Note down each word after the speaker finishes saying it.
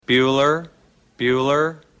Bueller,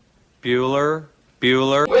 Bueller, Bueller,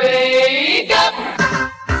 Bueller. Wake up!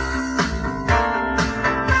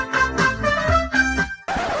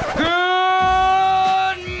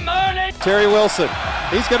 Good morning! Terry Wilson,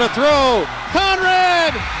 he's going to throw.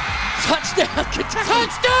 Conrad! Touchdown, Kentucky!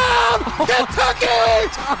 Touchdown! Kentucky!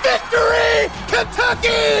 Victory!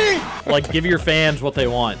 Kentucky! Like, give your fans what they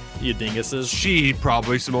want, you dinguses. She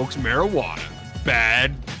probably smokes marijuana.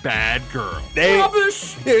 Bad girl.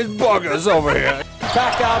 Rubbish! Here's Buggers over here.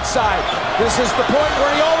 Back outside. This is the point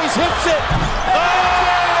where he always hits it.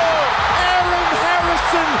 Oh! Aaron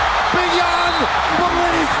Harrison beyond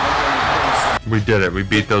belief. We did it. We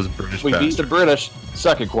beat those British We beat the British.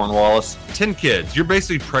 Suck it, Cornwallis. 10 kids. You're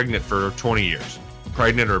basically pregnant for 20 years.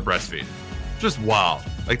 Pregnant or breastfeeding. Just wild.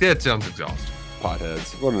 Like, that sounds exhausting.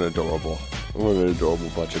 Potheads. What an adorable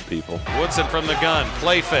bunch of people. Woodson from the gun.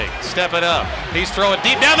 Play fake. Step it up. He's throwing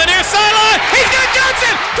deep down the near sideline. He's got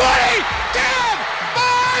Johnson. 20, 10,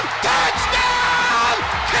 5, touchdown!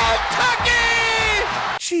 Kentucky!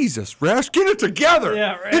 Jesus, Rash, get it together.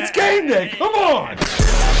 Yeah, it's game day. Come on.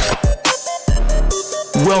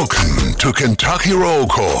 Welcome to Kentucky Roll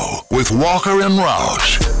Call with Walker and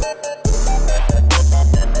Roush.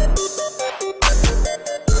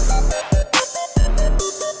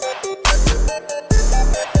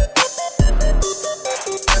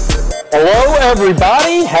 Hello,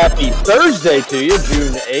 everybody. Happy Thursday to you,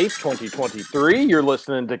 June 8th, 2023. You're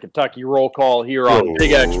listening to Kentucky Roll Call here on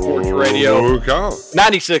Big X Sports Radio.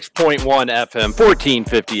 96.1 FM,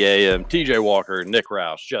 1450 AM. TJ Walker, Nick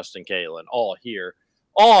Roush, Justin Kalen, all here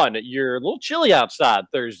on your little chilly outside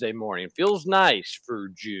Thursday morning. Feels nice for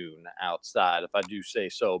June outside, if I do say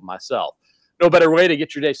so myself. No better way to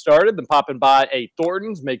get your day started than popping by a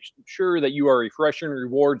Thornton's. Make sure that you are a Fresh and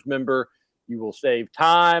Rewards member. You will save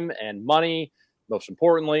time and money, most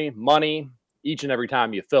importantly, money, each and every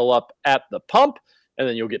time you fill up at the pump, and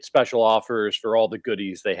then you'll get special offers for all the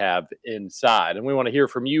goodies they have inside. And we want to hear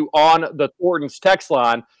from you on the Thornton's text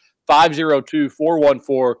line,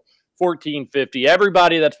 502-414-1450.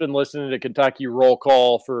 Everybody that's been listening to Kentucky Roll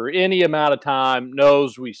Call for any amount of time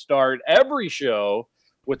knows we start every show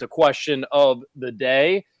with the question of the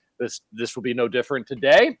day. This will be no different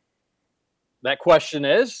today. That question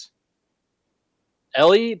is,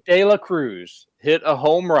 Elly De La Cruz hit a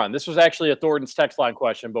home run. This was actually a Thornton's text line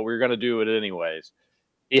question, but we were going to do it anyways.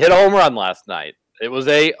 He hit a home run last night. It was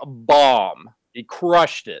a bomb. He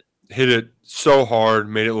crushed it. Hit it so hard,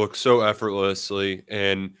 made it look so effortlessly,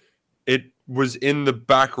 and it was in the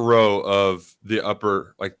back row of the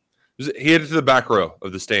upper, he hit it to the back row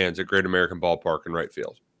of the stands at Great American Ballpark in right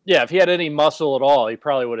field. Yeah, if he had any muscle at all, he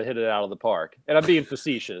probably would have hit it out of the park. And I'm being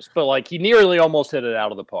facetious, but he nearly almost hit it out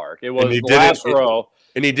of the park. It was the last row.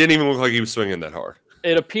 And he didn't even look like he was swinging that hard.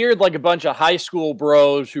 It appeared like a bunch of high school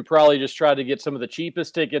bros who probably just tried to get some of the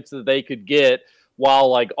cheapest tickets that they could get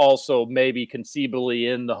while also maybe conceivably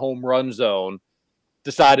in the home run zone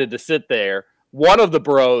decided to sit there. One of the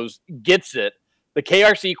bros gets it. The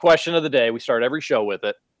KRC question of the day, we start every show with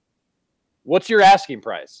it. What's your asking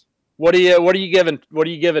price? What do you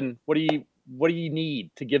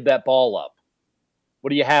need to give that ball up? What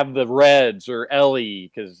do you have the Reds or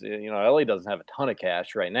Elly? Because Elly doesn't have a ton of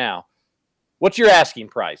cash right now. What's your asking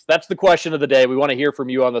price? That's the question of the day. We want to hear from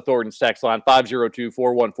you on the Thornton's text line,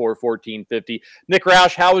 502-414-1450. Nick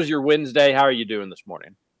Roush, how was your Wednesday? How are you doing this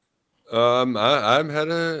morning? I've had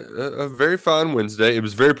a very fine Wednesday. It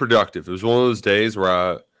was very productive. It was one of those days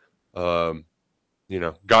where I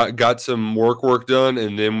got some work done,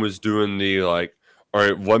 and then was doing the all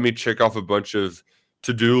right, let me check off a bunch of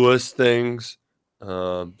to-do list things.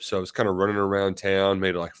 So I was kind of running around town,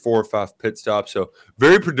 made 4 or 5 pit stops. So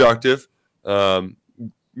very productive. We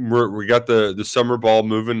got the summer ball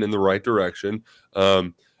moving in the right direction.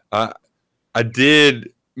 I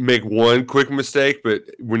did make one quick mistake, but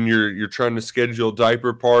when you're trying to schedule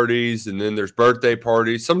diaper parties and then there's birthday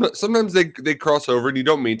parties, sometimes they cross over and you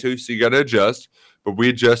don't mean to, so you got to adjust. But we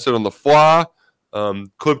adjusted on the fly,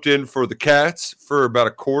 clipped in for the cats for about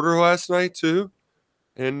a quarter last night too.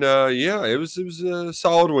 And it was a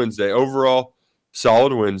solid Wednesday. Overall,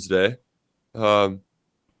 solid Wednesday.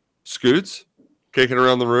 Scoots, kicking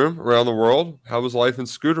around the room, around the world. How was life in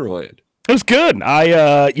Scooterland? It was good.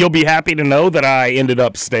 You'll be happy to know that I ended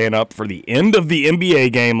up staying up for the end of the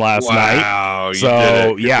NBA game last night. Wow,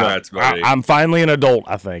 so you did it. Congrats, buddy. I'm finally an adult.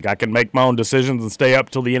 I think I can make my own decisions and stay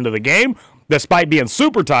up till the end of the game, despite being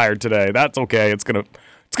super tired today. That's okay. It's gonna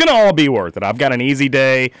all be worth it. I've got an easy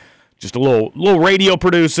day. Just a little radio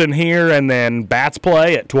producing here, and then bats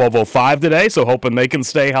play at 12:05 today. So hoping they can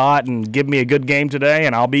stay hot and give me a good game today,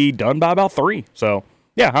 and I'll be done by about 3. So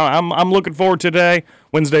yeah, I'm looking forward to today.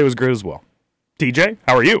 Wednesday was good as well. TJ,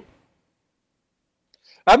 how are you?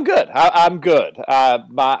 I'm good. I'm good.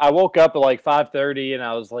 I woke up at like 5:30 and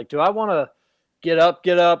I was like, do I want to get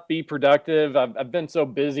up, be productive? I've been so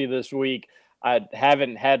busy this week. I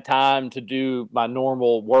haven't had time to do my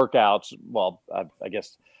normal workouts. Well, I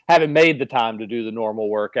guess haven't made the time to do the normal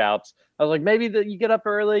workouts. I was like, maybe you get up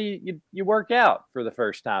early, you work out for the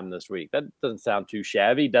first time this week. That doesn't sound too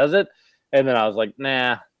shabby, does it? And then I was like,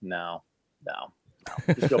 nah, no,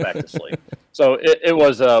 just go back to sleep. So it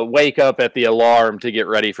was a wake up at the alarm to get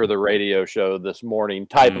ready for the radio show this morning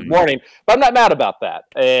type of morning. But I'm not mad about that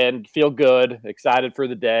and feel good, excited for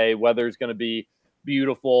the day. Weather's going to be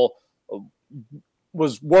beautiful.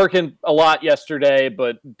 Was working a lot yesterday,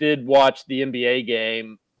 but did watch the NBA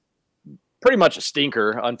game. Pretty much a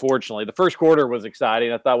stinker, unfortunately. The first quarter was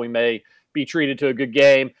exciting. I thought we may be treated to a good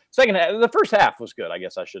game. The first half was good, I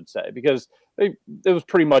guess I should say, because it was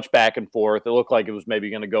pretty much back and forth. It looked like it was maybe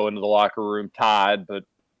going to go into the locker room tied, but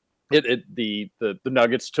the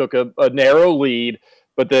Nuggets took a narrow lead,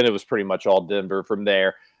 but then it was pretty much all Denver from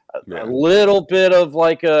there. A little bit of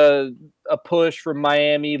like a push from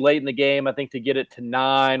Miami late in the game, I think, to get it to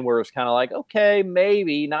 9, where it was kind of like, okay,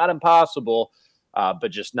 maybe, not impossible.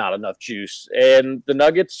 But just not enough juice. And the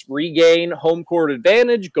Nuggets regain home court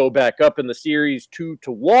advantage, go back up in the series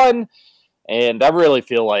 2-1. And I really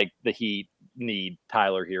feel like the Heat need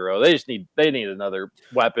Tyler Hero. They need another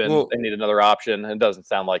weapon. They need another option. And it doesn't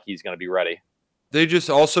sound like he's going to be ready. They just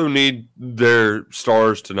also need their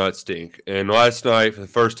stars to not stink. And last night, for the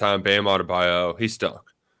first time, Bam Adebayo, he stunk.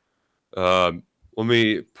 Let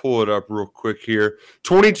me pull it up real quick here.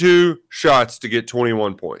 22 shots to get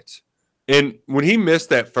 21 points. And when he missed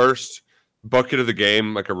that first bucket of the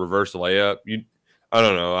game, like a reverse layup, I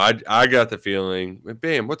don't know. I got the feeling,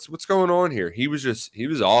 Bam, what's going on here? He was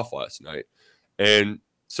off last night. And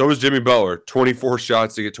so was Jimmy Butler, 24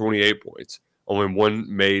 shots to get 28 points. Only one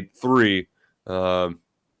made 3.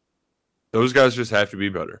 Those guys just have to be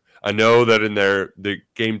better. I know that in the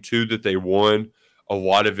game 2 that they won, a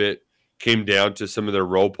lot of it came down to some of their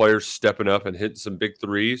role players stepping up and hitting some big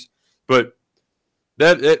threes. But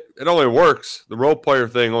it only works. The role player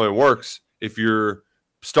thing only works if your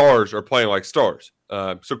stars are playing like stars.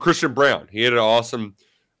 So Christian Brown, he had an awesome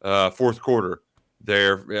fourth quarter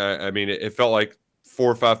there. I mean, it felt like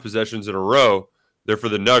 4 or 5 possessions in a row there for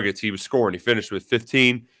the Nuggets. He was scoring. He finished with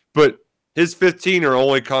 15, but his 15 are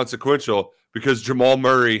only consequential because Jamal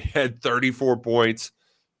Murray had 34 points,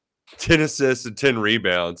 10 assists, and 10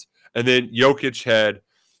 rebounds. And then Jokic had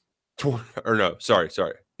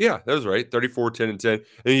Yeah, that was right. 34, 10, and 10.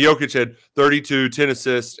 And Jokic had 32, 10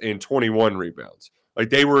 assists, and 21 rebounds. Like,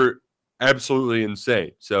 they were absolutely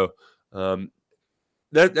insane. So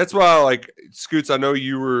that's why, like, Scoots, I know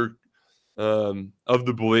you were of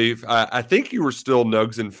the belief. I think you were still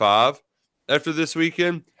Nugs in 5 after this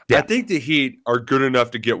weekend. Yeah. I think the Heat are good enough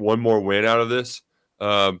to get one more win out of this.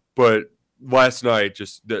 But last night,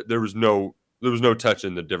 just there was no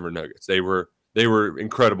touching the Denver Nuggets. They were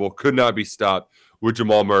incredible. Could not be stopped with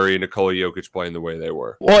Jamal Murray and Nikola Jokic playing the way they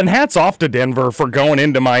were. Well, and hats off to Denver for going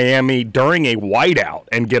into Miami during a whiteout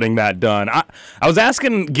and getting that done. I was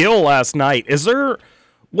asking Gil last night, is there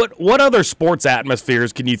what other sports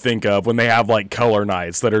atmospheres can you think of when they have like color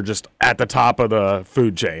nights that are just at the top of the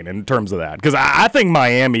food chain in terms of that? Because I think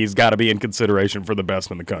Miami's got to be in consideration for the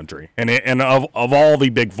best in the country and of all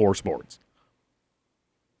the Big 4 sports.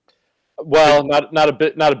 Well, not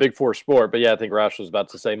a Big 4 sport, but yeah, I think Roush was about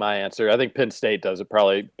to say my answer. I think Penn State does it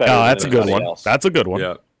probably better. Oh, that's a good one. Else. That's a good one.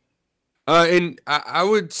 Yeah, and I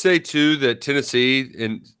would say too that Tennessee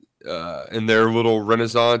in their little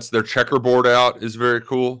renaissance, their checkerboard out is very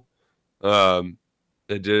cool. They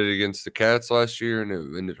did it against the Cats last year, and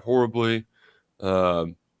it ended horribly.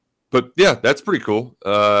 But yeah, that's pretty cool.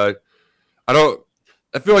 I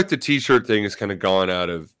feel like the T-shirt thing has kind of gone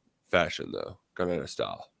out of fashion, though, gone out of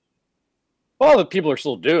style. Well, the people are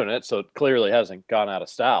still doing it, so it clearly hasn't gone out of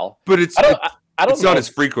style. But it's not as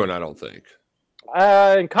frequent, I don't think.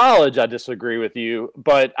 In college, I disagree with you,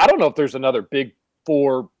 but I don't know if there's another Big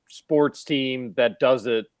 4 sports team that does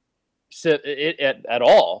it at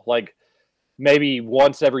all. Like maybe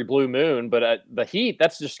once every blue moon, but the Heat,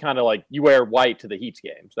 that's just kind of like you wear white to the Heat's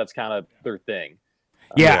games. That's kind of their thing.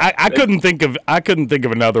 Yeah, I couldn't think of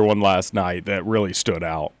another one last night that really stood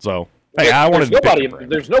out. So. Hey,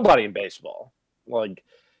 there's nobody in baseball. Like,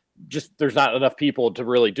 just there's not enough people to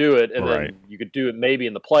really do it. And then you could do it maybe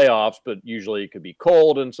in the playoffs, but usually it could be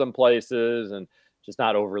cold in some places and just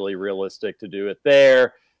not overly realistic to do it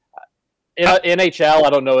there. NHL, I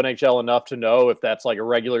don't know NHL enough to know if that's like a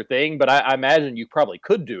regular thing, but I imagine you probably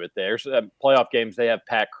could do it there. So playoff games, they have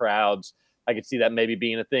packed crowds. I could see that maybe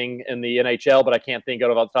being a thing in the NHL, but I can't think of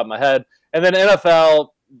it off the top of my head. And then NFL,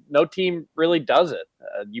 no team really does it.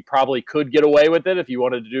 You probably could get away with it if you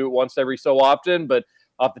wanted to do it once every so often, but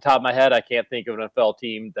off the top of my head, I can't think of an NFL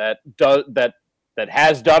team that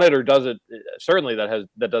has done it or does it. Certainly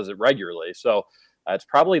that does it regularly. So it's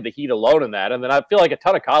probably the Heat alone in that. And then I feel like a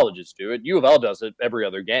ton of colleges do it. U of L does it every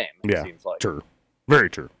other game. It seems like. True, very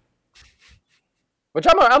true. Which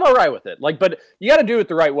I'm all right with it. Like, but you got to do it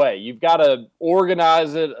the right way. You've got to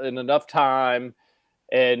organize it in enough time,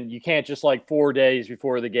 and you can't just like 4 days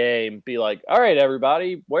before the game be like, "All right,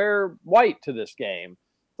 everybody, wear white to this game."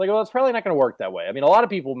 It's like, well, it's probably not going to work that way. I mean, a lot of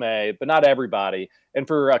people may, but not everybody. And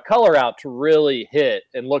for a color out to really hit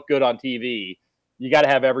and look good on TV, you got to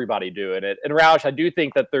have everybody doing it. And Roush, I do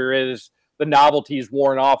think that there is the novelty's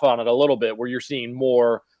worn off on it a little bit, where you're seeing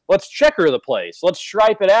more. Let's checker the place. Let's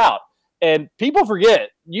stripe it out. And people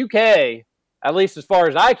forget, UK, at least as far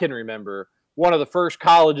as I can remember, one of the first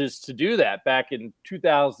colleges to do that back in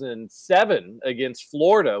 2007 against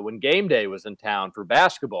Florida when game day was in town for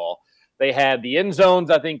basketball. They had the end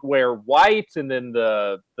zones, I think, wear white, and then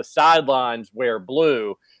the sidelines wear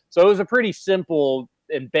blue. So it was a pretty simple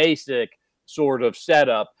and basic sort of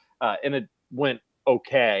setup, and it went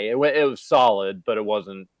okay. It was solid, but it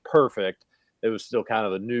wasn't perfect. It was still kind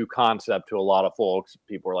of a new concept to a lot of folks.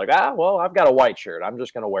 People were like, well, I've got a white shirt. I'm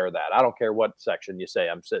just going to wear that. I don't care what section you say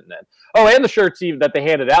I'm sitting in. Oh, and the shirts even that they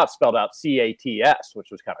handed out spelled out CATS,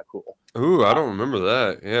 which was kind of cool. Ooh, I don't remember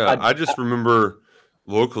that. Yeah, I just remember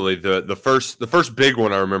locally the first big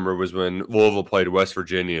one I remember was when Louisville played West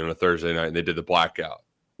Virginia on a Thursday night, and they did the blackout.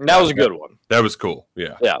 That was a good one. That was cool.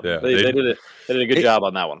 Yeah. They did a good job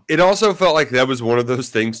on that one. It also felt like that was one of those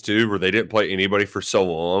things too, where they didn't play anybody for so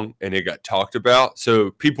long, and it got talked about. So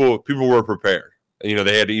people were prepared. You know,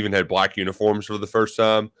 they had black uniforms for the first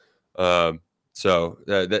time. So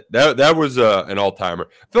that was an all timer.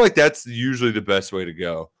 I feel like that's usually the best way to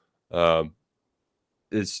go.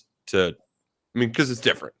 Is to, because it's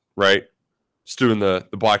different, right? Just doing the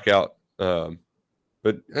blackout.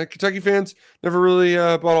 But Kentucky fans never really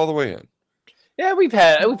bought all the way in. Yeah, we've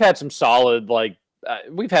had some solid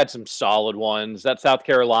we've had some solid ones. That South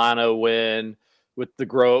Carolina win with the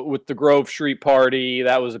Grove Street Party,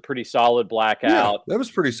 that was a pretty solid blackout. Yeah, that was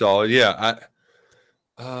pretty solid. Yeah,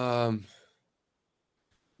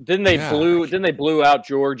 Didn't they blew out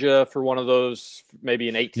Georgia for one of those maybe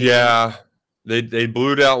in 18? Yeah, they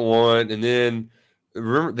blew out one, and then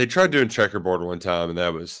remember they tried doing checkerboard one time, and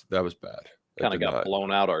that was bad. Kind of got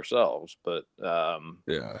blown out ourselves, but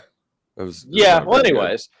yeah, well,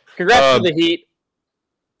 anyways, congrats to the Heat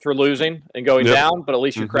for losing and going down, but at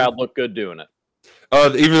least your crowd looked good doing it.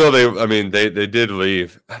 Even though they did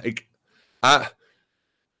leave.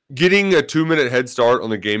 Getting a 2-minute head start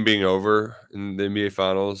on the game being over in the NBA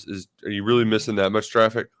Finals are you really missing that much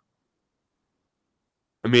traffic?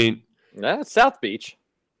 I mean, it's South Beach.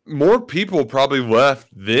 More people probably left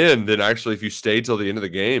then than actually if you stayed till the end of the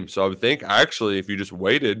game. So I would think actually if you just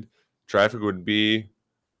waited, traffic would be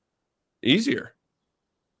easier.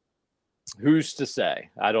 Who's to say?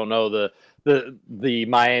 I don't know the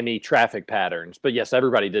Miami traffic patterns, but yes,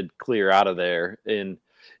 everybody did clear out of there in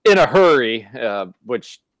a hurry,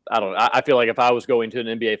 which I don't know. I feel like if I was going to an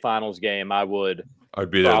NBA Finals game, I'd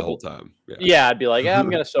be there the whole time. Yeah, I'd be like, I'm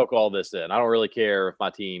going to soak all this in. I don't really care if my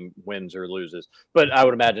team wins or loses. But I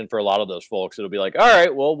would imagine for a lot of those folks, it'll be like, all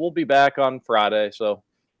right, well, we'll be back on Friday. So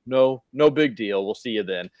no big deal. We'll see you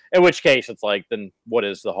then. In which case, it's like, then what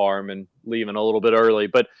is the harm in leaving a little bit early?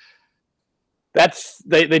 But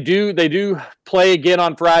they do play again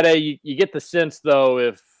on Friday. You get the sense, though,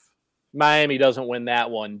 if Miami doesn't win that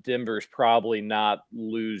one, Denver's probably not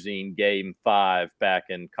losing Game 5 back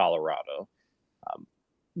in Colorado.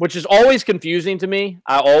 Which is always confusing to me.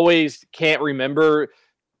 I always can't remember,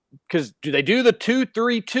 because do they do the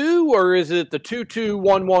 2-3-2 or is it the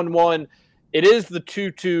 2-2-1-1-1? It is the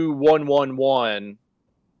 2-2-1-1-1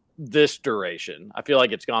 this duration. I feel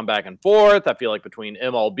like it's gone back and forth. I feel like between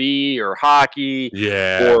MLB or hockey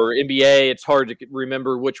or NBA, it's hard to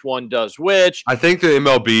remember which one does which. I think the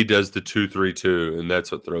MLB does the 2-3-2, and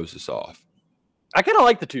that's what throws us off. I kind of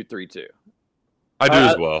like the 2-3-2. I do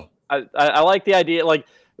as well. I like the idea. Like,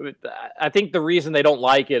 I think the reason they don't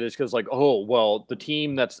like it is because, like, the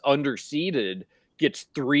team that's underseeded gets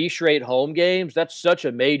 3 straight home games. That's such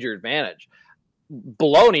a major advantage.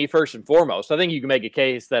 Baloney, first and foremost. I think you can make a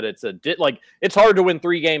case that it's it's hard to win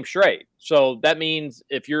 3 games straight. So that means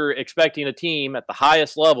if you're expecting a team at the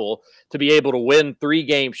highest level to be able to win 3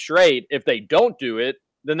 games straight, if they don't do it,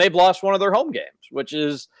 then they've lost one of their home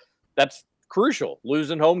games, that's crucial.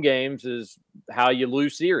 Losing home games is how you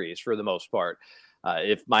lose series for the most part.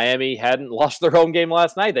 If Miami hadn't lost their home game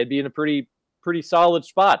last night, they'd be in a pretty solid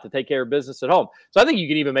spot to take care of business at home. So I think you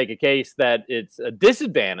can even make a case that it's a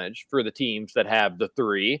disadvantage for the teams that have the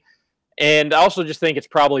 3. And I also just think it's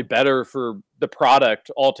probably better for the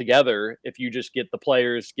product altogether if you just get the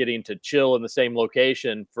players getting to chill in the same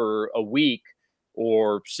location for a week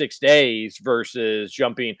or 6 days versus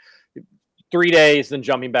jumping 3 days, then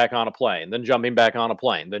jumping back on a plane, then jumping back on a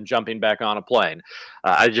plane, then jumping back on a plane.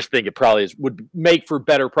 I just think it probably would make for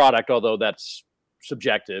better product, although that's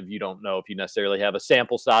subjective. You don't know if you necessarily have a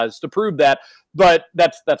sample size to prove that, but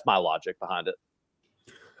that's my logic behind it.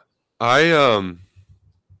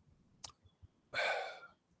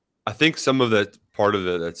 I think some of that part of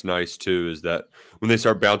it that's nice too is that when they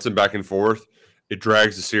start bouncing back and forth, it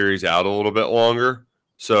drags the series out a little bit longer.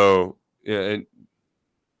 So, yeah, and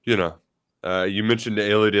you mentioned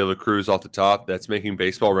Elly De La Cruz off the top. That's making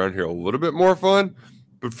baseball around here a little bit more fun,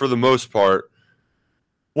 but for the most part,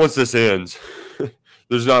 once this ends,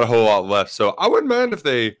 there's not a whole lot left. So I wouldn't mind if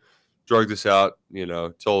they drug this out,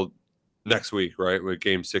 till next week, right, with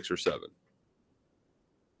game 6 or 7.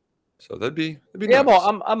 So that'd be yeah.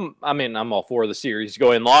 Nice. I'm all for the series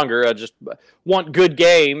going longer. I just want good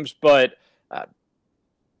games, but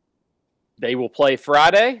they will play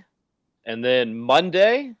Friday and then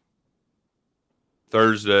Monday,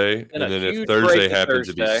 Thursday, and then if Thursday happens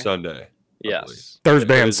to be Sunday. Yes,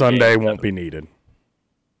 Thursday and Sunday won't be needed.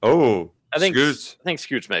 Oh, I think Scoots.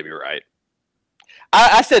 Scoots may be right.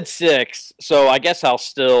 I said 6, so I guess I'll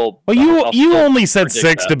still. Well, you only said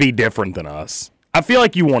 6 to be different than us. I feel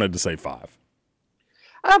like you wanted to say 5.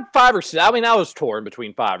 5 or 6. I mean, I was torn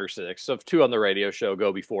between 5 or 6. So if 2 on the radio show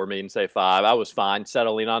go before me and say 5, I was fine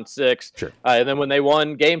settling on 6. Sure. And then when they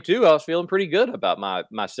won game 2, I was feeling pretty good about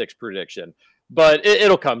my 6 prediction. But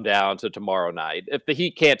it'll come down to tomorrow night. If the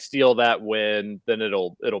Heat can't steal that win, then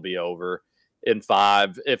it'll be over in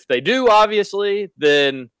 5. If they do, obviously,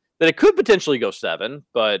 then it could potentially go 7.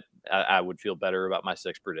 But I would feel better about my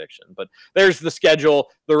 6 prediction. But there's the schedule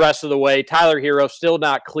the rest of the way. Tyler Hero still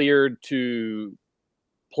not cleared to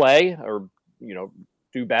play or,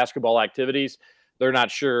 do basketball activities. They're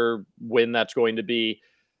not sure when that's going to be.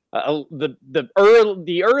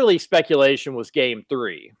 The early speculation was game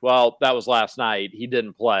 3. Well, that was last night. He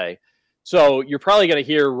didn't play. So you're probably going to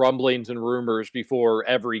hear rumblings and rumors before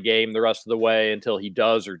every game the rest of the way until he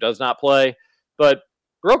does or does not play. But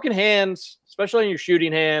broken hands, especially on your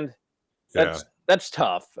shooting hand, that's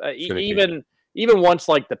tough. Even once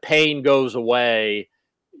like the pain goes away,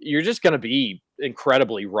 you're just going to be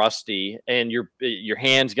incredibly rusty, and your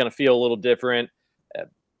hand's going to feel a little different.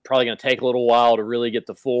 Probably going to take a little while to really get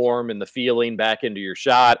the form and the feeling back into your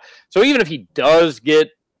shot. So even if he does get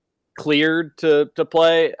cleared to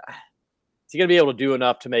play, is he going to be able to do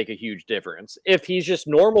enough to make a huge difference? If he's just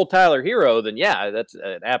normal Tyler Hero, then yeah, that's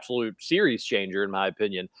an absolute series changer in my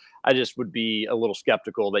opinion. I just would be a little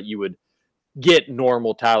skeptical that you would get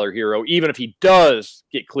normal Tyler Hero, even if he does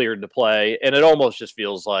get cleared to play. And it almost just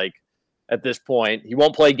feels like at this point, he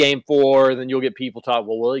won't play game 4. Then you'll get people talk,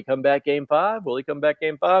 well, will he come back game 5? Will he come back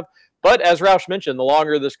game 5? But as Roush mentioned, the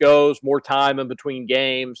longer this goes, more time in between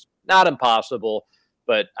games, not impossible.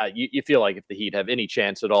 But you feel like if the Heat have any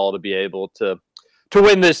chance at all to be able to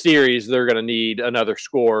win this series, they're going to need another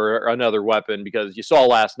scorer or another weapon, because you saw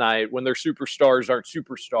last night when their superstars aren't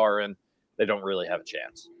superstarring, they don't really have a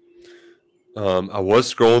chance. I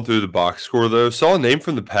was scrolling through the box score, though. Saw a name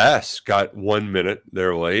from the past. Got 1 minute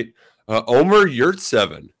there late. Omer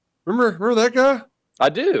Yurtseven. Remember that guy? I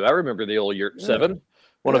do. I remember the old Yurtseven.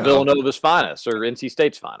 One of Villanova's finest, or NC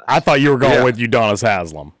State's finest. I thought you were going with Udonis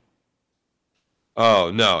Haslem.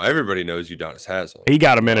 Oh, no. Everybody knows Udonis Haslem. He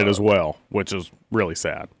got a minute as well, which is really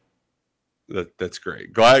sad. That's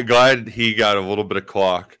great. Glad he got a little bit of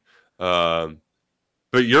clock. But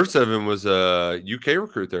Yurtseven was a UK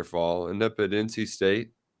recruit there fall. Ended up at NC State.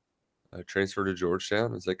 Transferred to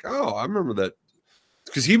Georgetown. It's like, oh, I remember that.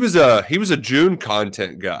 Because he was a June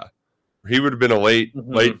content guy. He would have been a late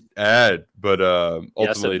ad, but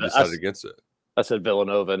ultimately decided against it. I said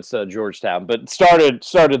Villanova instead of Georgetown, but started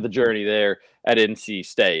the journey there at NC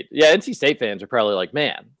State. Yeah, NC State fans are probably like,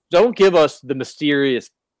 man, don't give us the mysterious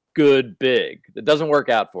good big. It doesn't work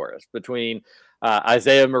out for us. Between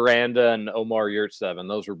Isaiah Miranda and Omar Yurtseven,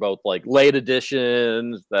 those were both like late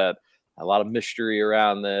additions that a lot of mystery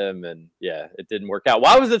around them, and yeah, it didn't work out.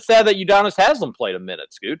 Why was it sad that Udonis Haslem played a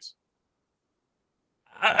minute, Scoots?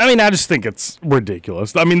 I mean, I just think it's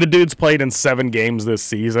ridiculous. I mean, the dude's played in 7 games this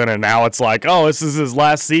season, and now it's like, oh, this is his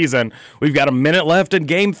last season. We've got a minute left in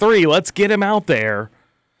game 3. Let's get him out there.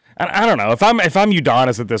 I don't know. If I'm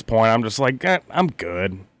Udonis at this point, I'm just like, I'm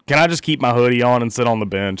good. Can I just keep my hoodie on and sit on the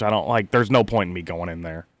bench? I don't like. There's no point in me going in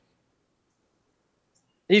there.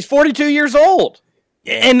 He's 42 years old.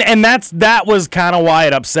 And that was kind of why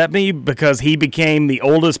it upset me, because he became the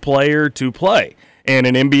oldest player to play in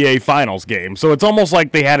an NBA Finals game. So it's almost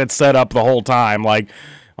like they had it set up the whole time. Like,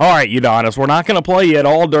 all right, Udonis, we're not going to play you at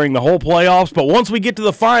all during the whole playoffs, but once we get to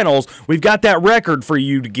the finals, we've got that record for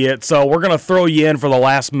you to get, so we're going to throw you in for the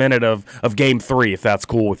last minute of Game 3, if that's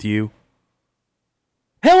cool with you.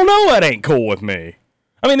 Hell no, that ain't cool with me.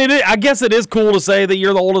 I mean, I guess it is cool to say that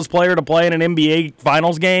you're the oldest player to play in an NBA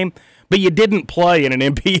Finals game, but you didn't play in an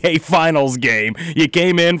NBA Finals game. You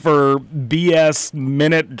came in for BS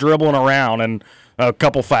minute dribbling around and a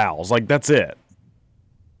couple fouls. Like, that's it.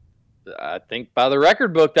 I think by the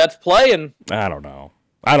record book, that's playing. I don't know.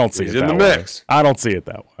 I don't see it that way. He's in the mix. I don't see it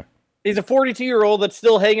that way. He's a 42-year-old that's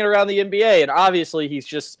still hanging around the NBA, and obviously he's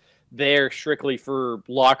just there strictly for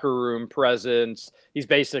locker room presence. He's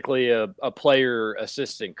basically a player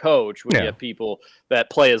assistant coach when you have people that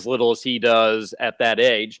play as little as he does at that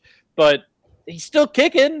age. But he's still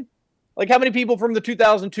kicking. Like, how many people from the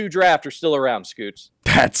 2002 draft are still around, Scoots?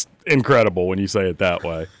 That's incredible when you say it that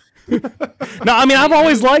way. No, I mean, I've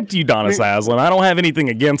always liked Udonis Haslem. I don't have anything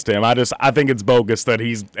against him. I think it's bogus that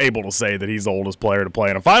he's able to say that he's the oldest player to play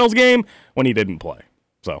in a finals game when he didn't play.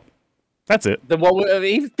 So that's it. Then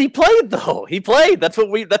he played though. He played. That's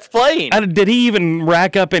playing. Did he even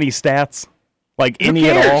rack up any stats? Like any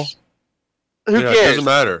at all? Who cares? It doesn't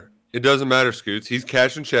matter. It doesn't matter, Scoots. He's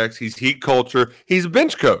cashing checks. He's heat culture. He's a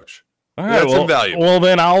bench coach. All right, that's invaluable. Well,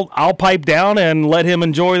 then I'll pipe down and let him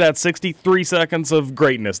enjoy that 63 seconds of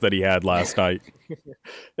greatness that he had last night.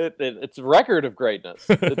 It's a record of greatness.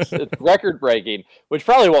 It's record breaking, which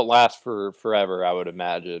probably won't last for forever, I would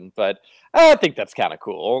imagine. But I think that's kind of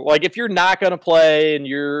cool. Like, if you're not going to play and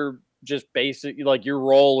you're just like your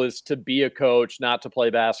role is to be a coach, not to play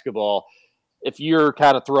basketball. If you're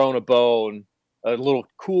kind of throwing a bone, a little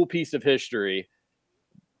cool piece of history,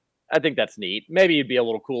 I think that's neat. Maybe it'd be a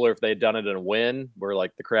little cooler if they had done it in a win where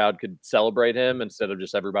like the crowd could celebrate him instead of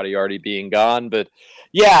just everybody already being gone. But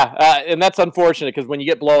yeah, and that's unfortunate because when you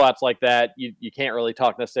get blowouts like that, you can't really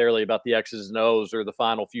talk necessarily about the X's and O's or the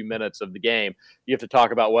final few minutes of the game. You have to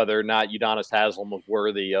talk about whether or not Udonis Haslem was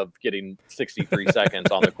worthy of getting 63 seconds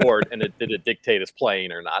on the court and did it dictate his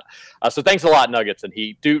playing or not. So thanks a lot, Nuggets and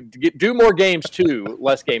Heat. Do more games too,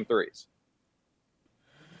 less game threes.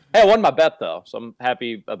 Hey, I won my bet, though, so I'm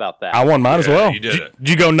happy about that. I won mine as well. You did it. Did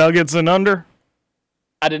you go Nuggets and under?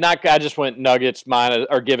 I did not. I just went Nuggets. Mine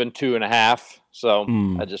are given 2.5, so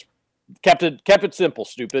I just kept it simple,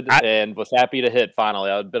 stupid, and was happy to hit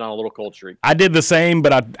finally. I've been on a little cold streak. I did the same,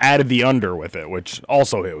 but I added the under with it, which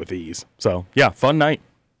also hit with ease. So, yeah, fun night.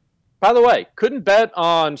 By the way, couldn't bet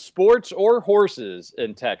on sports or horses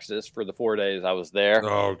in Texas for the 4 days I was there.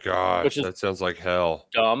 Oh gosh, that sounds like hell.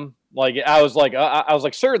 Dumb. Like I was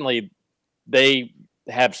like, certainly they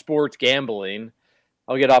have sports gambling.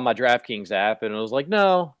 I'll get on my DraftKings app, and it was like,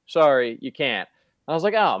 no, sorry, you can't. I was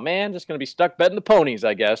like, oh man, just gonna be stuck betting the ponies,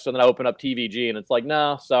 I guess. And then I open up TVG, and it's like,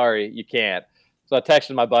 no, sorry, you can't. So I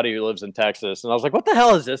texted my buddy who lives in Texas, and I was like, what the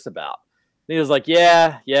hell is this about? And he was like,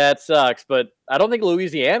 yeah, it sucks, but I don't think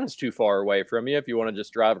Louisiana's too far away from you if you want to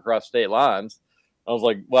just drive across state lines. I was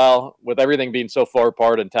like, well, with everything being so far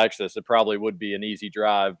apart in Texas, it probably would be an easy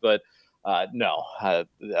drive. But no,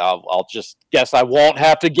 I'll just guess I won't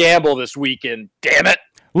have to gamble this weekend. Damn it.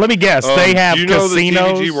 Let me guess. They have do you know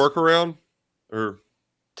casinos. The TVG workaround? Or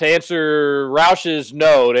to answer Roush's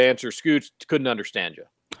no, to answer Scoots, couldn't understand you.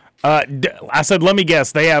 I said, let me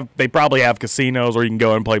guess. They probably have casinos where you can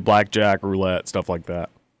go and play blackjack, roulette, stuff like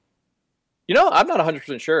that. You know, I'm not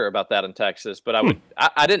 100% sure about that in Texas, but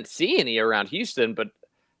I didn't see any around Houston, but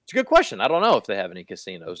it's a good question. I don't know if they have any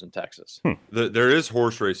casinos in Texas. There is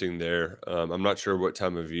horse racing there. I'm not sure what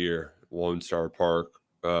time of year Lone Star Park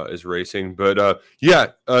is racing, but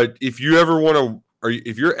if you ever want to, or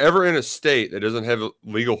if you're ever in a state that doesn't have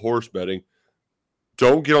legal horse betting,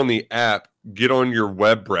 don't get on the app, get on your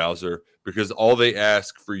web browser, because all they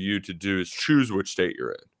ask for you to do is choose which state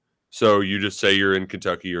you're in. So you just say you're in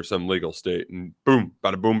Kentucky or some legal state, and boom,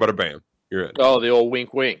 bada boom, bada bam, you're in. Oh, the old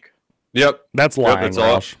wink, wink. Yep, that's lying.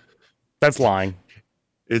 That's lying.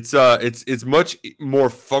 It's much more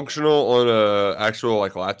functional on a actual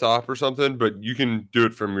like laptop or something, but you can do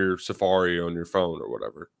it from your Safari on your phone or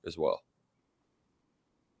whatever as well.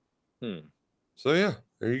 So yeah,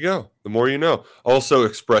 there you go. The more you know. Also,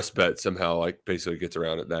 ExpressBet somehow like basically gets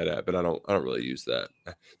around at that app, but I don't really use that.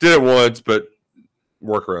 I did it once, but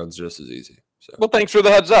workaround's just as easy. So. Well, thanks for the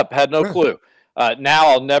heads up. Had no clue. Now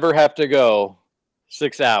I'll never have to go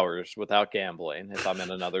 6 hours without gambling if I'm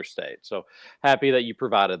in another state. So happy that you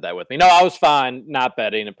provided that with me. No, I was fine not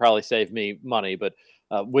betting. It probably saved me money, but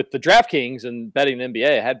with the DraftKings and betting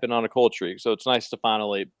NBA, I had been on a cold streak. So it's nice to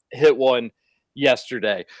finally hit one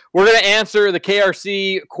yesterday. We're going to answer the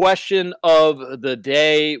KRC question of the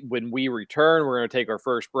day when we return. We're going to take our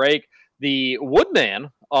first break. The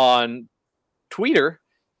Woodman on Twitter,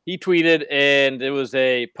 he tweeted, and it was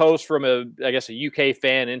a post from a UK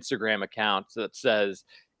fan Instagram account that says,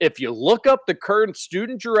 if you look up the current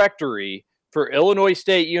student directory for Illinois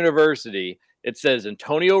State University, it says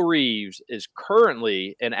Antonio Reeves is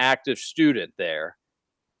currently an active student there.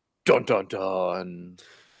 Dun, dun, dun.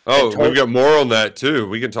 Oh, we've got more on that too.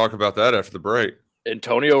 We can talk about that after the break.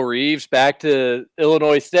 Antonio Reeves back to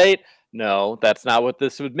Illinois State? No, that's not what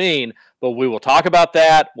this would mean, but we will talk about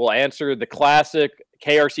that. We'll answer the classic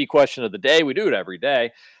KRC question of the day. We do it every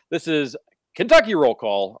day. This is Kentucky Roll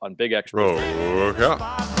Call on Big X. Roll Call.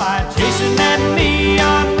 Chasing that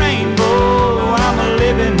neon rainbow, I'm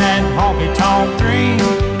living that honky-tonk dream.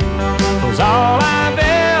 'Cause all I've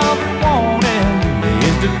ever wanted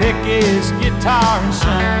is to pick his guitar and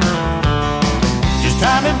sing. Just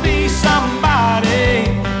trying to be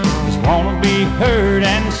somebody, just wanna be heard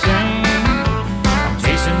and sing.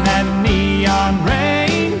 Chasing that neon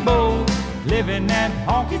rainbow, living that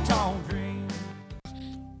honky-tonk dream.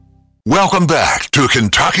 Welcome back to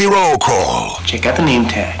Kentucky Roll Call. Check out the name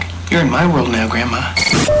tag. You're in my world now, Grandma.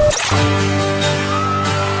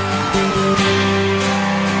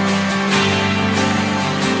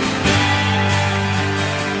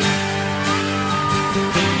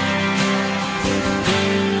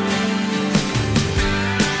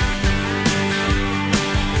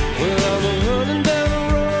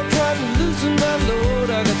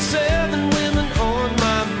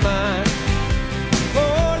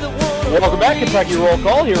 Welcome back, Kentucky Roll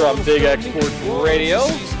Call here on Big X Sports Radio.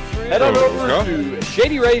 Head on over to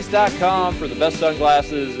ShadyRays.com for the best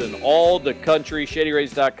sunglasses in all the country.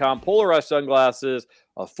 ShadyRays.com, polarized sunglasses,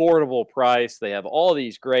 affordable price. They have all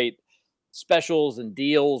these great specials and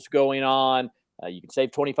deals going on. You can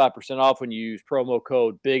save 25% off when you use promo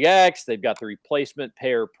code BIGX. They've got the replacement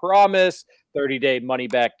pair promise, 30-day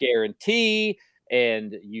money-back guarantee,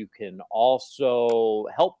 and you can also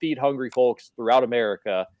help feed hungry folks throughout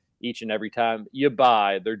America. Each and every time you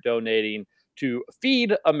buy, they're donating to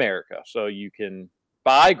Feed America. So you can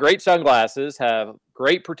buy great sunglasses, have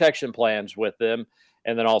great protection plans with them,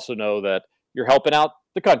 and then also know that you're helping out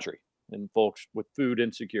the country and folks with food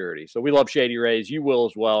insecurity. So we love Shady Rays. You will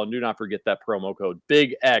as well. And do not forget that promo code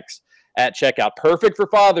BIGX at checkout. Perfect for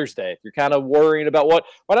Father's Day. If you're kind of worrying about why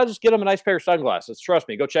not just get them a nice pair of sunglasses? Trust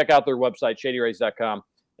me, go check out their website, ShadyRays.com.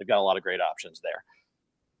 They've got a lot of great options there.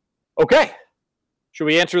 Okay. Should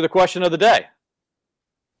we answer the question of the day?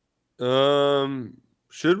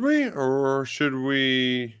 Should we? Or should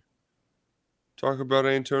we talk about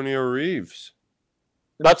Antonio Reeves?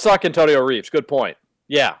 Let's talk Antonio Reeves. Good point.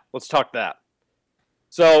 Yeah, let's talk that.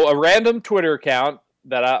 So a random Twitter account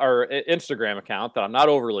or Instagram account that I'm not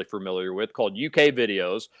overly familiar with called UK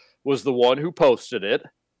Videos was the one who posted it.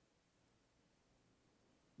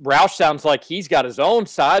 Roush sounds like he's got his own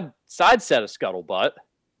side set of scuttlebutt.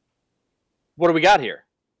 What do we got here?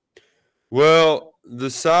 Well,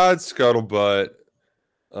 the side scuttlebutt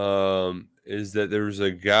is that there's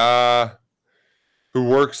a guy who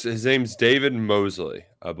works, his name's David Mosley,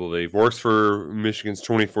 I believe, works for Michigan's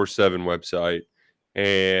 24/7 website,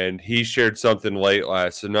 and he shared something late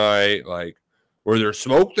last night, like, where there's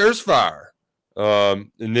smoke, there's fire,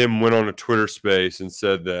 and then went on a Twitter space and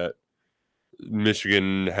said that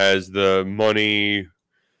Michigan has the money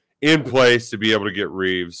in place to be able to get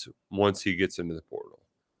Reeves once he gets into the portal.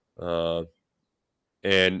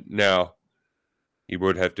 And now he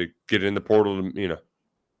would have to get in the portal to,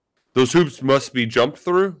 those hoops must be jumped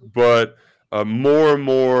through, but more and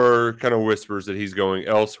more kind of whispers that he's going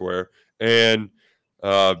elsewhere. And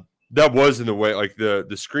that was in the way, like the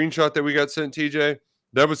screenshot that we got sent, TJ,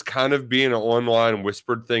 that was kind of being an online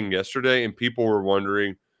whispered thing yesterday. And people were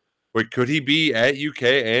wondering, wait, could he be at UK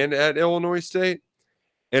and at Illinois State?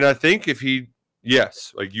 And I think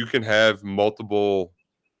yes, like you can have multiple,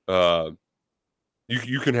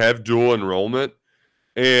 you can have dual enrollment,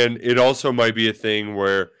 and it also might be a thing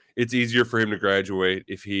where it's easier for him to graduate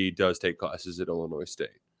if he does take classes at Illinois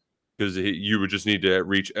State, because you would just need to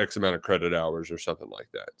reach X amount of credit hours or something like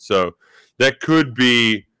that. So that could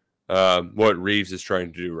be what Reeves is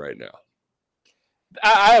trying to do right now.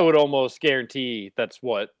 I would almost guarantee that's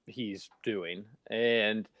what he's doing.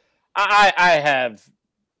 And I have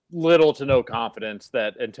little to no confidence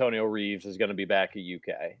that Antonio Reeves is going to be back at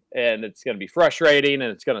UK. And it's going to be frustrating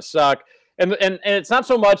and it's going to suck. And it's not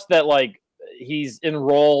so much that like he's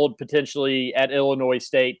enrolled potentially at Illinois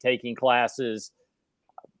State taking classes.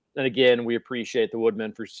 And again, we appreciate the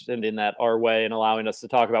Woodmen for sending that our way and allowing us to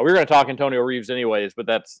talk about. We were going to talk Antonio Reeves anyways, but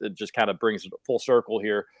it just kind of brings it full circle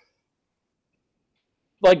here.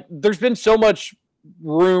 Like, there's been so much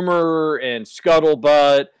rumor and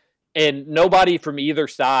scuttlebutt, and nobody from either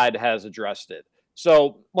side has addressed it.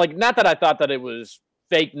 So, like, not that I thought that it was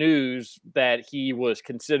fake news that he was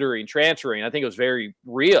considering transferring. I think it was very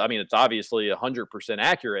real. I mean, it's obviously 100%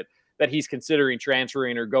 accurate that he's considering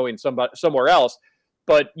transferring or going somewhere else.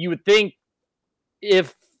 But you would think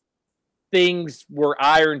if things were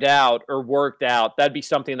ironed out or worked out, that'd be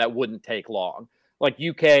something that wouldn't take long. Like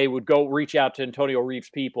UK would go reach out to Antonio Reeves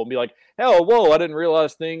people and be like, "Hell, whoa, I didn't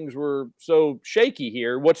realize things were so shaky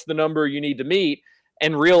here. What's the number you need to meet?"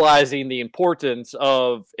 And realizing the importance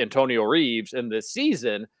of Antonio Reeves in this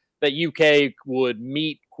season, that UK would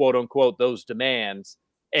meet, quote unquote, those demands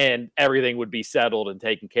and everything would be settled and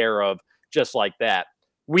taken care of just like that.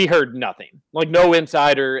 We heard nothing. Like, no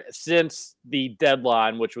insider since the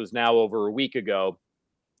deadline, which was now over a week ago.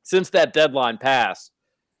 Since that deadline passed,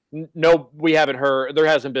 no, we haven't heard. There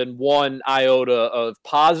hasn't been one iota of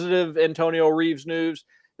positive Antonio Reeves news.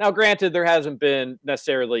 Now, granted, there hasn't been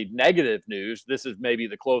necessarily negative news. This is maybe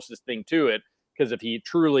the closest thing to it, because if he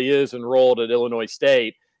truly is enrolled at Illinois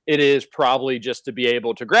State, it is probably just to be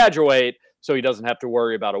able to graduate so he doesn't have to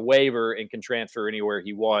worry about a waiver and can transfer anywhere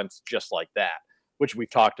he wants just like that, which we've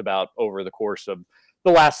talked about over the course of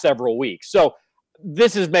the last several weeks. So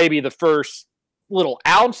this is maybe the first little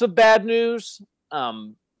ounce of bad news.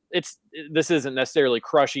 This isn't necessarily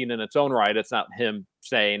crushing in its own right. It's not him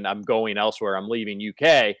saying I'm going elsewhere, I'm leaving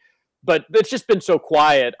UK, but it's just been so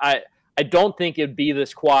quiet. I don't think it'd be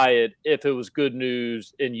this quiet if it was good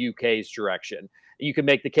news in UK's direction. You can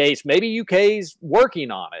make the case maybe UK's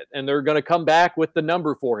working on it and they're going to come back with the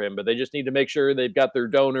number for him, but they just need to make sure they've got their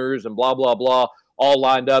donors and blah, blah, blah all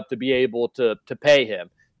lined up to be able to pay him.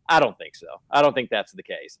 I don't think so. I don't think that's the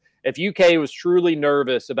case. If UK was truly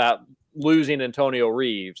nervous about losing Antonio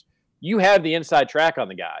Reeves, you have the inside track on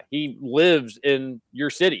the guy. He lives in your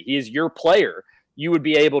city. He is your player. You would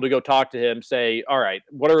be able to go talk to him, say, all right,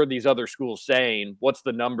 what are these other schools saying? What's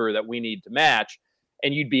the number that we need to match?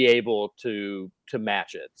 And you'd be able to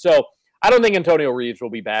match it. So I don't think Antonio Reeves will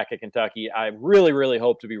be back at Kentucky. I really, really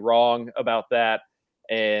hope to be wrong about that.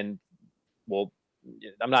 And well,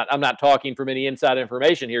 I'm not talking from any inside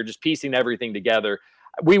information here, just piecing everything together.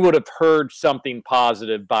 We would have heard something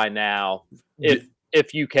positive by now if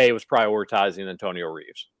UK was prioritizing Antonio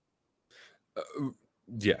Reeves.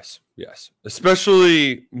 Yes.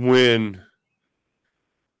 Especially when,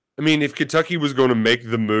 I mean, if Kentucky was going to make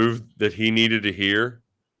the move that he needed to hear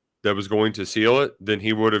that was going to seal it, then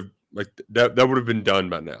he would have, like, that would have been done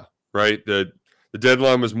by now, right? The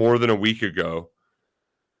deadline was more than a week ago.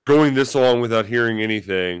 Going this long without hearing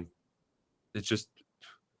anything, it's just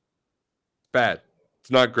bad. It's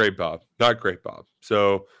not great, Bob. Not great, Bob.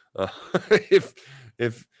 So if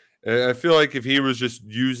I feel like if he was just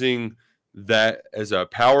using that as a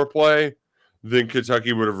power play, then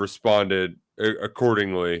Kentucky would have responded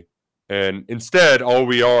accordingly. And instead, all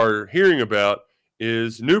we are hearing about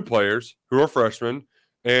is new players who are freshmen.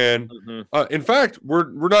 And in fact,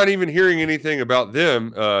 we're not even hearing anything about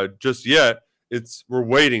them just yet. We're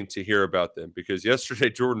waiting to hear about them because yesterday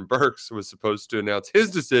Jordan Burks was supposed to announce his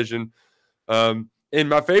decision. And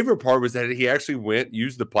my favorite part was that he actually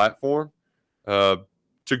used the platform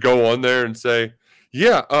to go on there and say,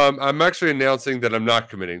 yeah, I'm actually announcing that I'm not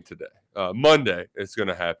committing today. Monday, it's going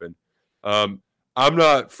to happen. I'm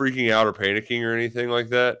not freaking out or panicking or anything like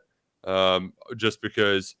that. Just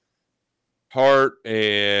because Hart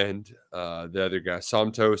and the other guy,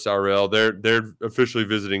 Santos, RL, they're officially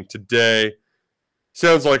visiting today.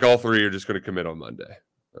 Sounds like all three are just going to commit on Monday.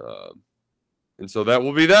 And so that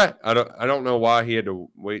will be that. I don't know why he had to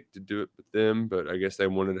wait to do it with them, but I guess they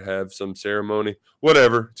wanted to have some ceremony.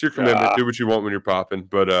 Whatever. It's your commitment. Do what you want when you're popping.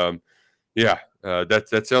 But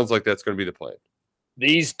that sounds like that's going to be the plan.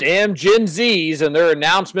 These damn Gen Zs and their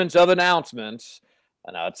announcements of announcements.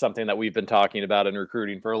 I know it's something that we've been talking about in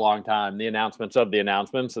recruiting for a long time. The announcements of the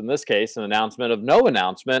announcements. In this case, an announcement of no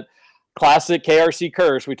announcement. Classic KRC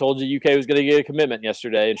curse. We told you UK was going to get a commitment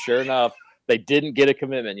yesterday, and sure enough, they didn't get a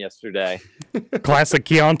commitment yesterday. Classic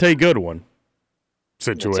Keontae Goodwin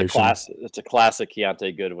situation. It's a classic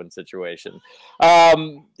Keontae Goodwin situation.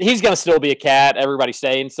 He's going to still be a cat. Everybody's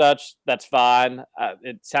saying such. That's fine.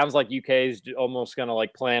 It sounds like UK is almost going to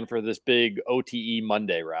like plan for this big OTE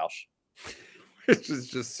Monday, Roush. Which is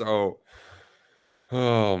just so.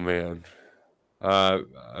 Oh man.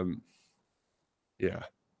 Yeah.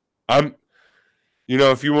 You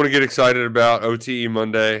know, if you want to get excited about OTE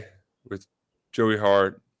Monday with Joey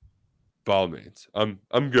Hart, by all means. I'm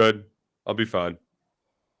good. I'll be fine.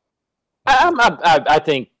 I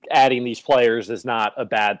think adding these players is not a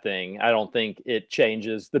bad thing. I don't think it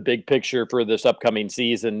changes the big picture for this upcoming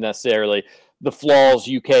season necessarily. The flaws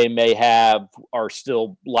UK may have are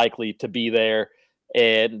still likely to be there,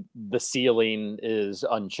 and the ceiling is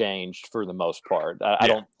unchanged for the most part. I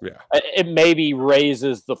don't. Yeah. It maybe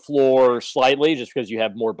raises the floor slightly just because you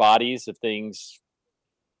have more bodies if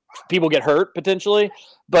people get hurt potentially,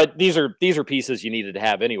 but these are pieces you needed to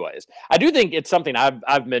have anyways. I do think it's something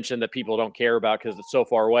I've mentioned that people don't care about because it's so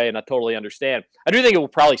far away, and I totally understand. I do think it will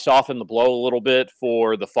probably soften the blow a little bit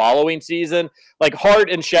for the following season. Like Hart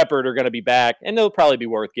and Shepard are going to be back, and it'll probably be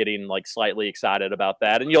worth getting like slightly excited about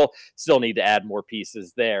that. And you'll still need to add more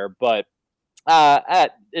pieces there, but and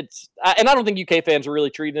I don't think UK fans are really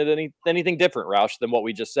treating it anything different, Roush, than what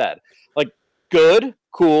we just said. Like good,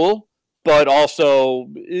 cool. But also,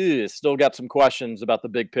 still got some questions about the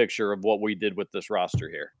big picture of what we did with this roster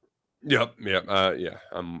here. Yep. Yeah,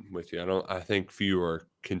 I'm with you. I think few are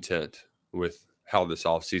content with how this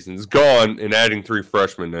offseason is gone, and adding 3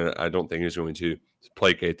 freshmen, I don't think is going to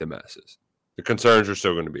placate the masses. The concerns are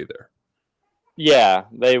still going to be there. Yeah,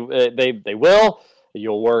 they will.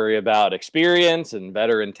 You'll worry about experience and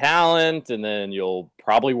veteran talent, and then you'll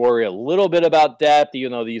probably worry a little bit about depth,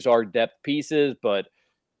 even though these are depth pieces, but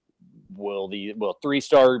will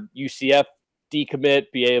 3-star UCF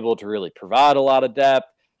decommit be able to really provide a lot of depth?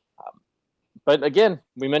 But again,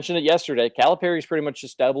 we mentioned it yesterday. Calipari's pretty much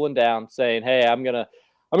just doubling down, saying, "Hey, I'm gonna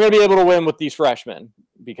be able to win with these freshmen."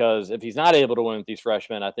 Because if he's not able to win with these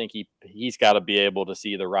freshmen, I think he's got to be able to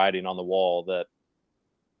see the writing on the wall that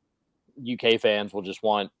UK fans will just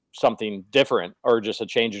want something different or just a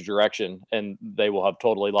change of direction, and they will have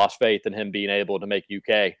totally lost faith in him being able to make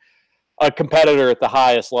UK a competitor at the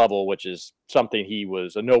highest level, which is something he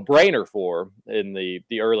was a no-brainer for in the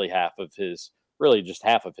early half of his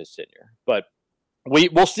tenure. But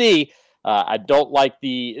we'll see. I don't like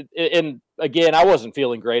and again, I wasn't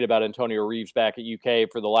feeling great about Antonio Reeves back at UK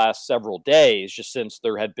for the last several days, just since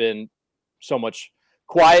there had been so much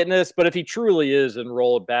quietness. But if he truly is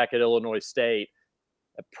enrolled back at Illinois State,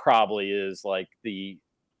 it probably is like the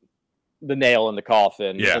nail in the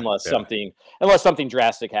coffin, unless something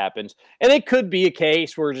drastic happens. And it could be a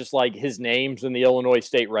case where just like his name's in the Illinois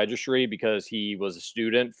State registry because he was a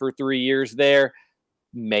student for 3 years there.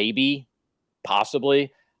 Maybe,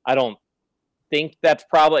 possibly. I don't think that's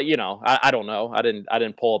probably, I don't know. I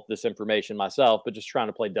didn't pull up this information myself, but just trying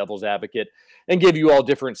to play devil's advocate and give you all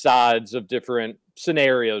different sides of different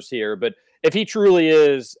scenarios here. But if he truly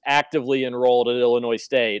is actively enrolled at Illinois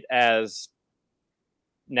State, as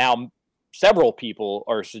now several people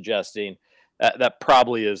are suggesting, that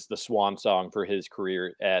probably is the swan song for his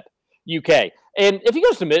career at UK. And if he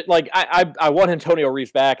goes to mid, like I want Antonio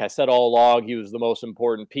Reeves back. I said all along he was the most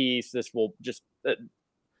important piece. This will just,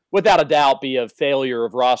 without a doubt, be a failure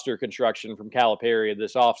of roster construction from Calipari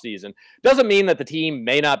this offseason. Doesn't mean that the team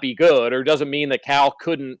may not be good, or doesn't mean that Cal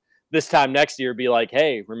couldn't this time next year be like,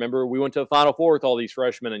 hey, remember we went to the Final Four with all these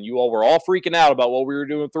freshmen and you all were all freaking out about what we were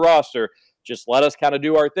doing with the roster. Just let us kind of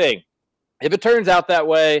do our thing. If it turns out that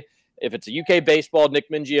way, if it's a UK baseball Nick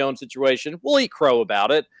Mingione situation, we'll eat crow about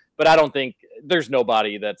it. But I don't think there's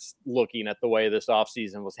nobody that's looking at the way this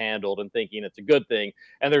offseason was handled and thinking it's a good thing.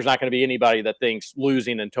 And there's not going to be anybody that thinks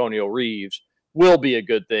losing Antonio Reeves will be a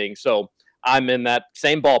good thing. So I'm in that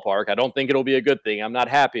same ballpark. I don't think it'll be a good thing. I'm not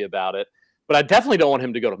happy about it. But I definitely don't want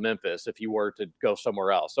him to go to Memphis if he were to go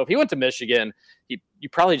somewhere else. So if he went to Michigan, you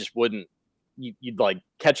probably just wouldn't. You'd like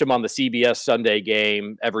catch him on the CBS Sunday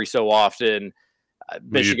game every so often.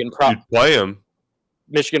 Michigan you'd play him.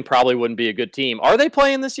 Michigan probably wouldn't be a good team. Are they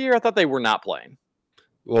playing this year? I thought they were not playing.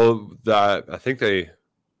 Well, I think they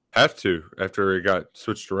have to after it got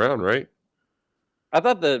switched around, right? I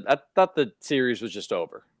thought the series was just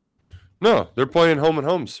over. No, they're playing home and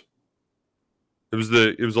homes. It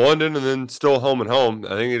was London and then still home and home. I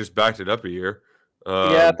think they just backed it up a year.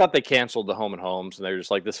 Yeah, I thought they canceled the home and homes, and they're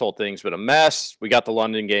just like, this whole thing's been a mess. We got the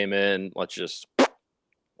London game in. Let's just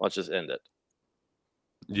end it.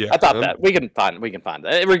 Yeah, I thought that we can find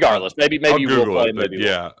that. Regardless, maybe we'll play. Maybe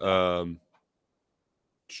yeah. But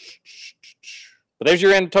there's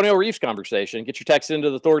your Antonio Reeves conversation. Get your text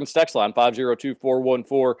into the Thornton's text line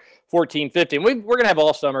 502-414-1450. And we're gonna have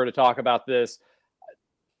all summer to talk about this.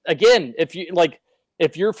 Again, if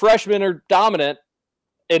your freshmen are dominant.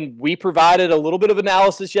 And we provided a little bit of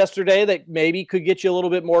analysis yesterday that maybe could get you a little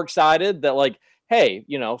bit more excited that like, hey,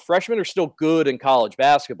 freshmen are still good in college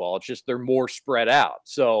basketball. It's just they're more spread out.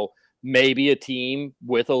 So maybe a team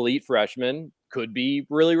with elite freshmen could be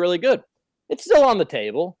really, really good. It's still on the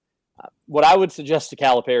table. What I would suggest to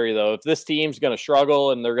Calipari, though, if this team's going to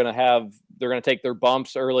struggle and they're going to take their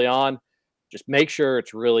bumps early on, just make sure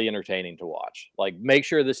it's really entertaining to watch. Like, make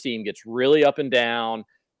sure this team gets really up and down,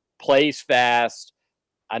 plays fast.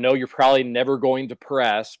 I know you're probably never going to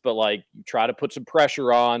press, but like, you try to put some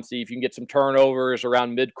pressure on, see if you can get some turnovers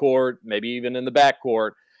around midcourt, maybe even in the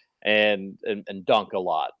backcourt, and dunk a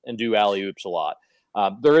lot and do alley-oops a lot.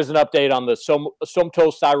 There is an update on the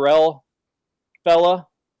Somto Cyril fella.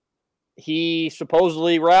 He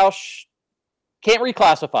supposedly, Roush, can't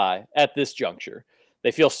reclassify at this juncture.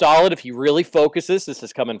 They feel solid if he really focuses. This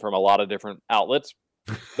is coming from a lot of different outlets.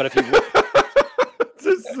 But if he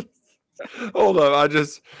hold on,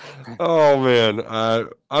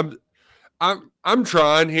 I'm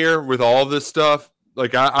trying here with all this stuff.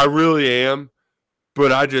 Like I really am,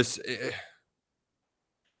 but I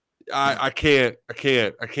can't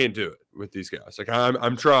do it with these guys. Like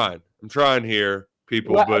I'm trying here.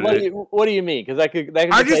 People, what do you mean? Because I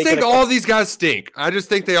just think all these guys stink. I just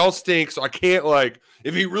think they all stink. So I can't, like,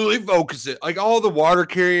 if he really focuses, like all the water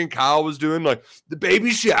carrying Kyle was doing, like the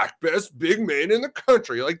Baby Shaq, best big man in the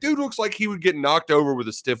country. Like, dude looks like he would get knocked over with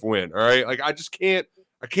a stiff wind. All right, like I just can't.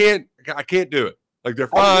 I can't do it. Like they're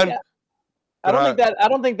fine. I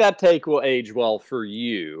don't think that take will age well for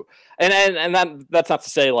you. And that's not to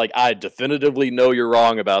say like I definitively know you're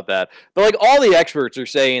wrong about that. But like all the experts are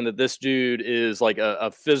saying that this dude is like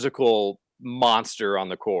a physical monster on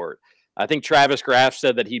the court. I think Travis Graf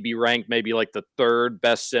said that he'd be ranked maybe like the third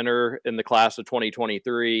best center in the class of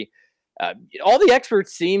 2023. All the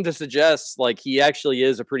experts seem to suggest like he actually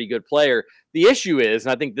is a pretty good player. The issue is,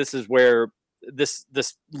 and I think this is where this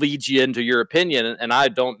leads you into your opinion, and I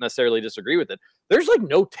don't necessarily disagree with it. There's like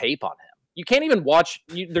no tape on him. You can't even watch.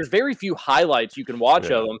 There's very few highlights you can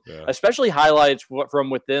watch of him, especially highlights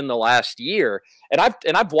from within the last year. And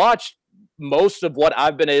I've watched most of what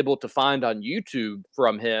I've been able to find on YouTube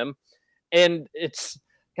from him, and it's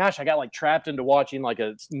gosh, I got like trapped into watching like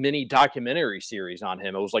a mini documentary series on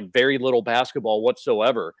him. It was like very little basketball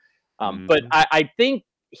whatsoever. But I think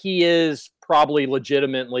he is probably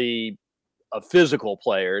legitimately a physical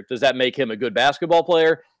player. Does that make him a good basketball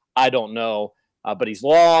player? I don't know. But he's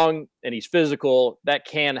long and he's physical. That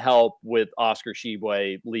can help with Oscar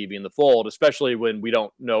Tshiebwe leaving the fold, especially when we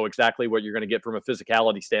don't know exactly what you're going to get from a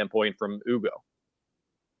physicality standpoint from Ugo.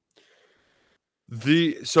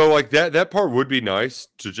 So like that part would be nice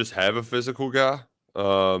to just have a physical guy.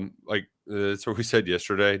 Like that's what we said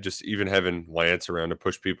yesterday. Just even having Lance around to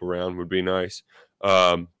push people around would be nice.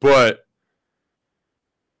 But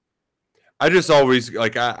I just always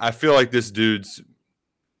like I feel like this dude's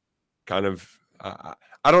kind of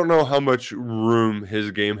I don't know how much room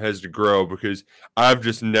his game has to grow because I've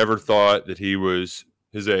just never thought that he was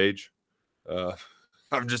his age.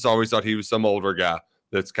 I've just always thought he was some older guy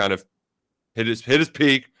that's kind of hit his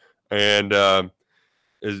peak and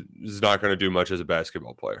is not going to do much as a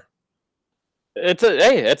basketball player. It's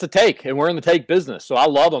a take, and we're in the take business, so I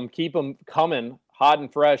love them. Keep them coming hot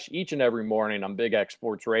and fresh each and every morning on Big X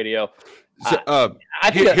Sports Radio. So, one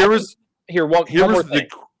more thing.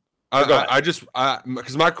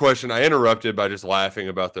 Because my question, I interrupted by just laughing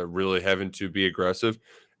about the really having to be aggressive,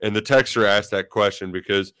 and the texter asked that question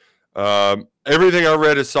because everything I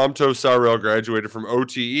read is Somto Cyril graduated from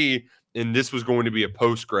OTE, and this was going to be a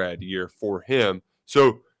post-grad year for him.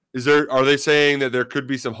 So are they saying that there could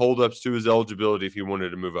be some holdups to his eligibility if he wanted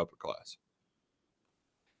to move up a class?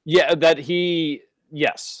 Yeah,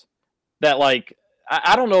 yes. That like,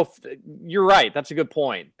 I don't know if you're right. That's a good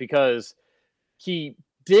point because he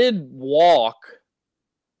did walk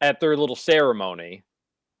at their little ceremony,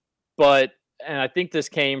 and I think this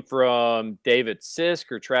came from David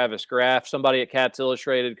Sisk or Travis Graf, somebody at Cats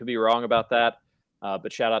Illustrated, could be wrong about that.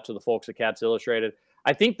 But shout out to the folks at Cats Illustrated.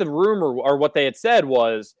 I think the rumor or what they had said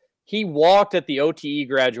was he walked at the OTE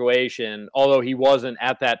graduation, although he wasn't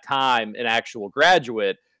at that time an actual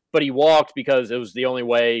graduate, but he walked because it was the only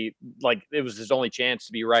way, like it was his only chance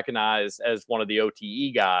to be recognized as one of the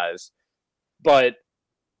OTE guys. But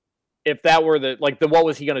if that were then what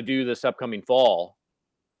was he going to do this upcoming fall?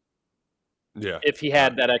 Yeah. If he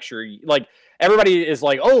had that extra, like everybody is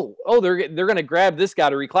like, oh, they're going to grab this guy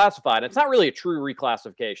to reclassify. And it's not really a true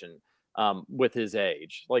reclassification with his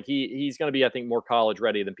age. Like he's going to be, I think, more college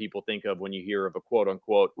ready than people think of when you hear of a quote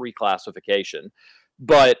unquote reclassification.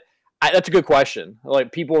 But that's a good question.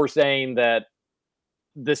 Like people were saying that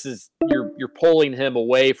this is you're pulling him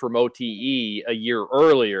away from OTE a year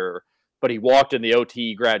earlier, but he walked in the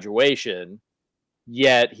OTE graduation,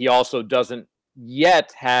 yet he also doesn't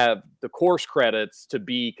yet have the course credits to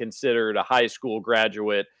be considered a high school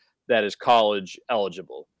graduate that is college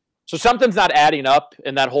eligible. So something's not adding up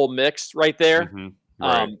in that whole mix right there. Mm-hmm.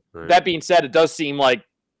 Right. That being said, it does seem like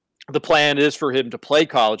the plan is for him to play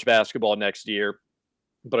college basketball next year.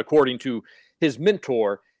 But according to his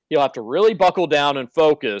mentor, he'll have to really buckle down and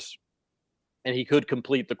focus, and he could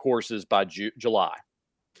complete the courses by July.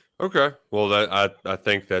 Okay. Well, that I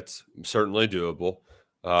think that's certainly doable.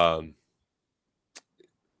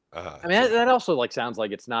 I mean, that also like sounds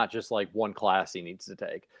like it's not just like one class he needs to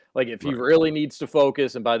take. Like if he really needs to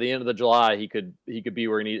focus, and by the end of the July he could be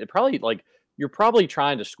where he needs. It probably like you're probably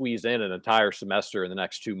trying to squeeze in an entire semester in the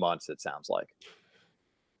next 2 months. It sounds like.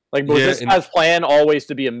 Like was this guy's plan always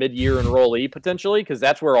to be a mid-year enrollee potentially? Because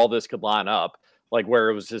that's where all this could line up. Like where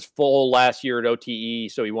it was his full last year at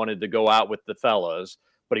OTE, so he wanted to go out with the fellas,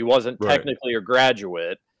 but he wasn't technically a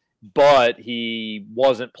graduate. But he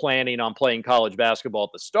wasn't planning on playing college basketball at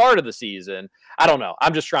the start of the season. I don't know.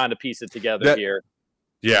 I'm just trying to piece it together here.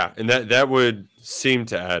 Yeah, and that would seem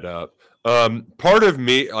to add up. Part of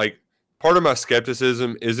my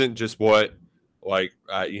skepticism isn't just what, like,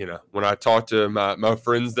 when I talk to my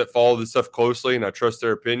friends that follow this stuff closely and I trust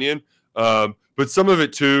their opinion. But some of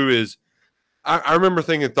it too is I remember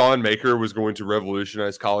thinking Thon Maker was going to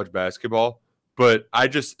revolutionize college basketball, but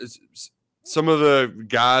some of the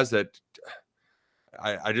guys that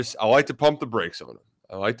I like to pump the brakes on them.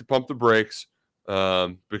 I like to pump the brakes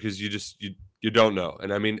because you don't know.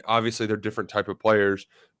 And I mean, obviously they're different type of players,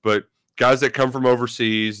 but guys that come from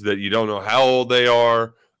overseas that you don't know how old they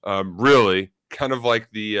are, really kind of like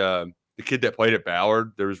the kid that played at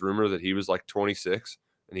Ballard. There was rumor that he was like 26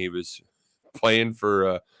 and he was playing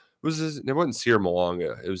for it wasn't Sear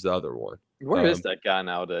Malonga. It was the other one. Where is that guy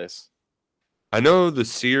nowadays? I know the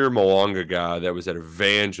Sear Malonga guy that was at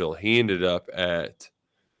Evangel. He ended up at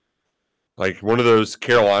like one of those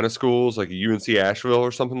Carolina schools, like a UNC Asheville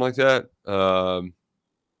or something like that.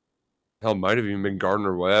 Hell, might have even been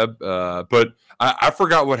Gardner Webb. But I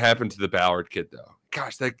forgot what happened to the Ballard kid, though.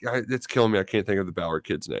 Gosh, that's killing me. I can't think of the Ballard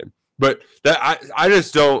kid's name. But I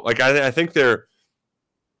just don't like. I think they're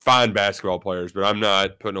fine basketball players, but I'm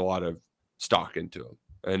not putting a lot of stock into them.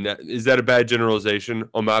 And is that a bad generalization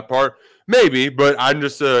on my part? Maybe, but I'm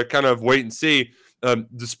just kind of wait and see.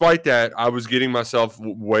 Despite that, I was getting myself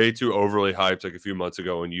way too overly hyped like a few months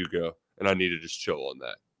ago in Yugo, and I need to just chill on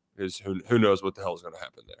that. Because who knows what the hell is going to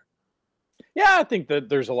happen there. Yeah, I think that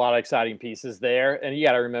there's a lot of exciting pieces there, and you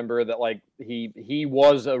got to remember that like he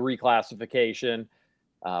was a reclassification.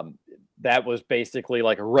 That was basically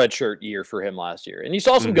like a redshirt year for him last year, and you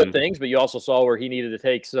saw some good things, but you also saw where he needed to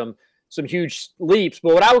take some huge leaps.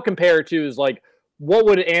 But what I would compare it to is like, what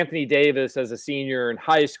would Anthony Davis as a senior in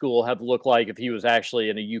high school have looked like if he was actually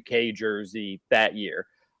in a UK jersey that year?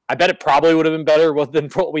 I bet it probably would have been better than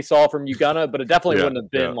what we saw from Ugonna, but it definitely wouldn't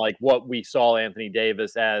have been like what we saw Anthony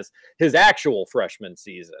Davis as his actual freshman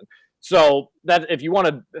season. So that if you want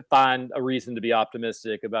to find a reason to be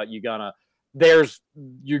optimistic about Ugonna,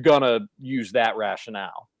 you're gonna use that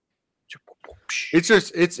rationale. It's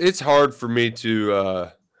just it's hard for me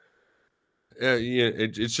to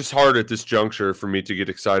it's just hard at this juncture for me to get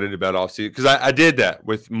excited about offseason because I did that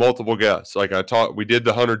with multiple guests. Like we did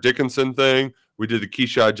the Hunter Dickinson thing, we did the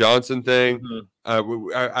Keyshawn Johnson thing.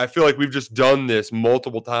 I feel like we've just done this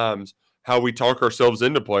multiple times. How we talk ourselves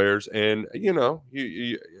into players, and I've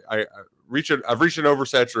reached an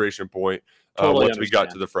oversaturation point once we got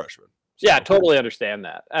to the freshmen. Yeah, I totally understand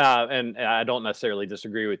that, and I don't necessarily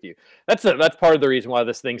disagree with you. That's part of the reason why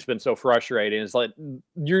this thing's been so frustrating. Is like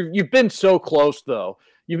you've been so close, though.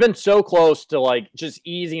 You've been so close to like just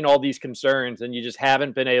easing all these concerns, and you just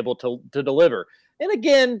haven't been able to deliver. And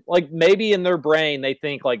again, like maybe in their brain they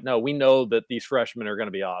think like, no, we know that these freshmen are going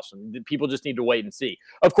to be awesome. People just need to wait and see.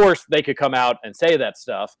 Of course, they could come out and say that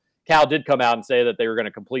stuff. Cal did come out and say that they were going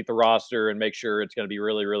to complete the roster and make sure it's going to be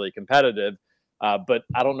really, really competitive. But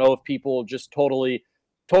I don't know if people just totally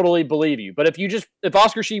believe you. But if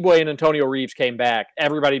Oscar Tshiebwe and Antonio Reeves came back,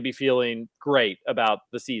 everybody'd be feeling great about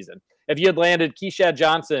the season. If you had landed Keyshawn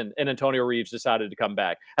Johnson and Antonio Reeves decided to come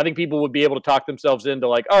back, I think people would be able to talk themselves into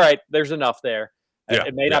like, all right, there's enough there.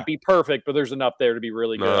 It may not be perfect, but there's enough there to be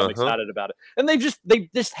really good. I'm excited about it. And they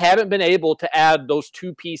just haven't been able to add those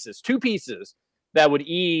two pieces that would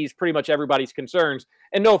ease pretty much everybody's concerns.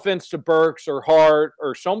 And no offense to Burks or Hart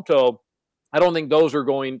or Somto, I don't think those are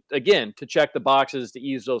going, again, to check the boxes to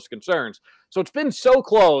ease those concerns. So it's been so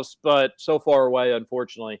close, but so far away,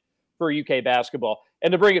 unfortunately, for UK basketball.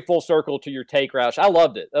 And to bring it full circle to your take, Roush, I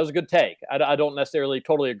loved it. That was a good take. I don't necessarily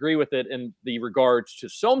totally agree with it in the regards to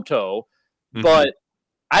Somto, but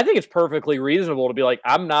I think it's perfectly reasonable to be like,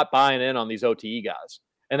 I'm not buying in on these OTE guys.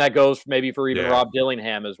 And that goes maybe for even Rob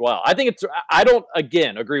Dillingham as well. I don't,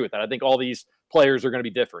 again, agree with that. I think all these players are going to be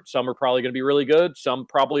different. Some are probably going to be really good. Some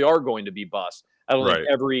probably are going to be bust. I don't think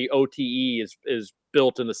every OTE is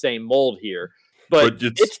built in the same mold here. But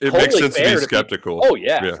it totally makes sense to be skeptical.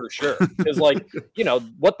 For sure. Because,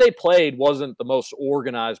 what they played wasn't the most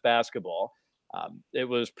organized basketball. It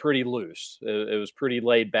was pretty loose. It was pretty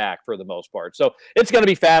laid back for the most part. So it's going to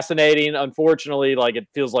be fascinating. Unfortunately, it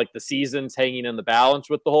feels like the season's hanging in the balance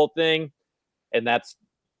with the whole thing. And that's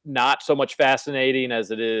not so much fascinating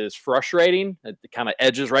as it is frustrating. It kind of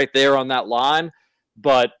edges right there on that line.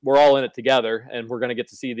 But we're all in it together, and we're going to get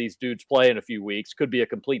to see these dudes play in a few weeks. Could be a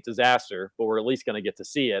complete disaster, but we're at least going to get to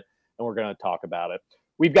see it, and we're going to talk about it.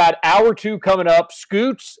 We've got hour 2 coming up.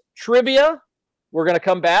 Scoots trivia. We're going to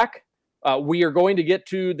come back. We are going to get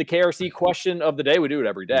to the KRC question of the day. We do it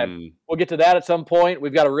every day. We'll get to that at some point.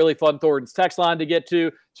 We've got a really fun Thornton's text line to get to.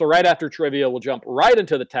 So right after trivia, we'll jump right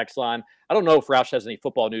into the text line. I don't know if Roush has any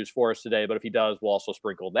football news for us today, but if he does, we'll also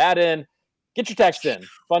sprinkle that in. Get your text in.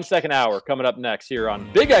 Fun second hour coming up next here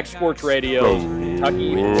on Big X Sports Radio.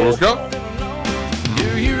 Kentucky. Let's go.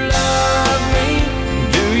 Do you love me?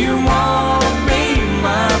 Do you want me,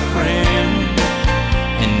 my friend?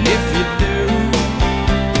 And if you do,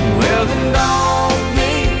 well then don't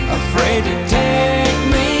be afraid to take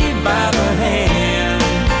me by the hand.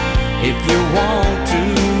 If you want to,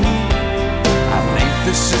 I think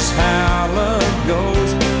this is how love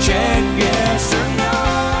goes. Check yes or no.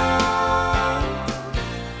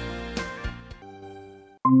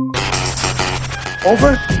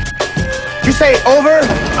 Over? You say over?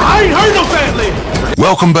 I ain't heard no family!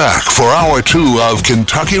 Welcome back for hour 2 of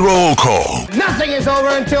Kentucky Roll Call Nothing is over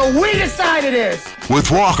until we decide it is! with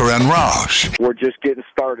Walker and Roush. We're just getting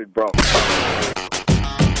started, bro.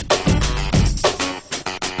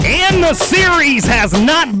 And the series has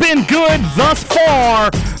not been good thus far,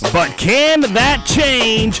 but can that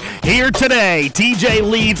change here today? TJ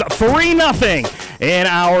leads 3-0 in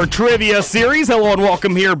our trivia series. Hello and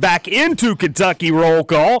welcome here back into Kentucky Roll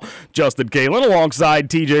Call. Justin Kalen alongside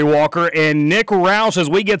TJ Walker and Nick Roush as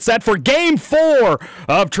we get set for Game 4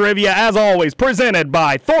 of trivia, as always, presented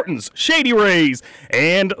by Thornton's, Shady Rays,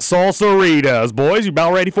 and Salsaritas. Boys, you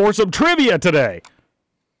about ready for some trivia today?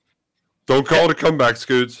 Don't call it a comeback,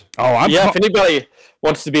 Scoots. If anybody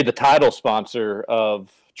wants to be the title sponsor of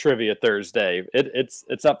Trivia Thursday,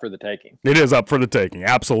 it's up for the taking. It is up for the taking,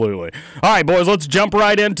 absolutely. All right, boys, let's jump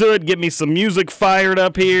right into it. Get me some music fired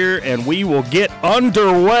up here, and we will get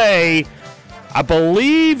underway. I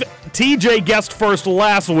believe TJ guessed first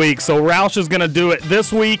last week, so Roush is going to do it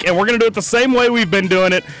this week, and we're going to do it the same way we've been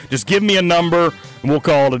doing it. Just give me a number, and we'll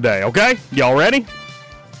call it a day, okay? Y'all ready?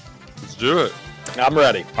 Let's do it. I'm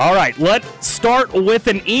ready. All right, let's start with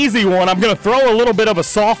an easy one. I'm going to throw a little bit of a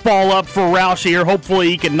softball up for Roush here. Hopefully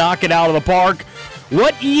he can knock it out of the park.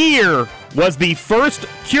 What year was the first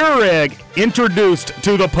Keurig introduced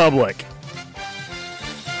to the public?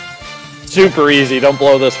 Super easy. Don't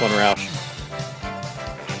blow this one, Roush.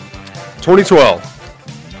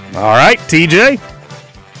 2012. All right, TJ?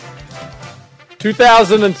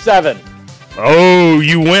 2007. Oh,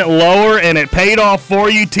 you went lower, and it paid off for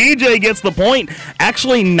you. TJ gets the point.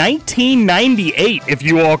 Actually, 1998, if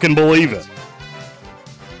you all can believe it.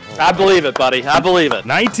 I believe it, buddy. I believe it.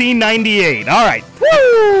 1998. All right.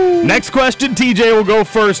 Woo! Next question. TJ will go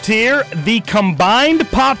first here. The combined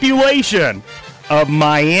population of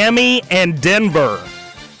Miami and Denver.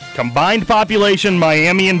 Combined population,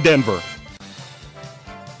 Miami and Denver.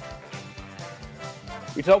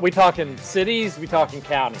 We talking cities? We talking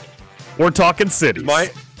county? We're talking cities.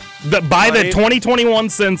 By the 2021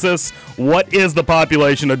 census, what is the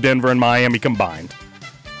population of Denver and Miami combined?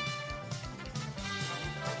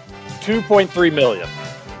 2.3 million.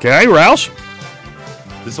 Okay, Roush?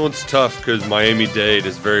 This one's tough because Miami-Dade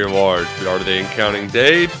is very large, but are they counting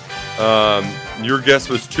Dade? Your guess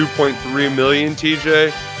was 2.3 million,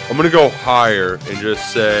 TJ. I'm going to go higher and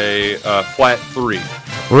just say flat 3.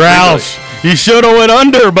 Roush, you should have went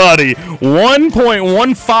under, buddy.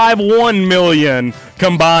 1.151 million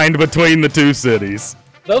combined between the two cities.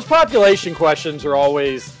 Those population questions are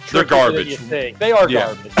always they're garbage. You think. They are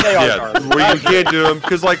garbage. They are garbage. Well, you can't do them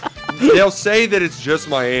because, they'll say that it's just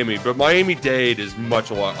Miami, but Miami-Dade is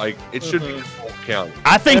much a lot. It should be the whole county.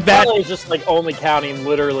 I think that is just only counting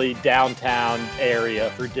literally downtown area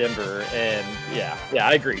for Denver, and yeah,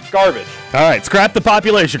 I agree. Garbage. All right, scrap the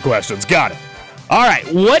population questions. Got it. All right,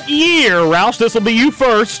 what year, Roush? This will be you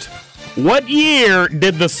first. What year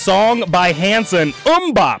did the song by Hanson,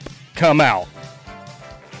 Bop, come out?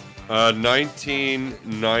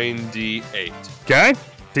 1998. Okay,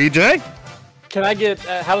 TJ? Can I get?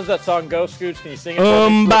 How does that song go, Scoots? Can you sing it? For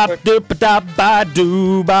me real Bop quick? doop da ba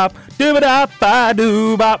doo bop doo da ba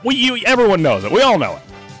doo bop. Everyone knows it. We all know it.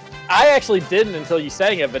 I actually didn't until you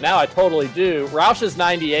sang it, but now I totally do. Roush's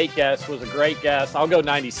 98 guess was a great guess. I'll go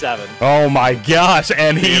 97. Oh my gosh,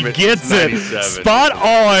 and he gets it. Spot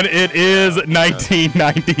on. It is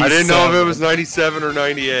 1997. I didn't know if it was 97 or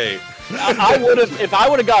 98. I would have, if I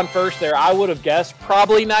would have gone first there, I would have guessed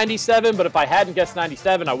probably 97. But if I hadn't guessed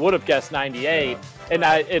 97, I would have guessed 98, and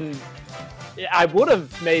I would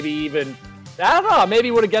have maybe even, I don't know,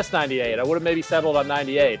 maybe would have guessed 98. I would have maybe settled on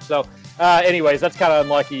 98. So, anyways, that's kind of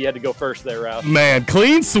unlucky. You had to go first there, Roush. Man,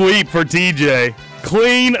 clean sweep for TJ.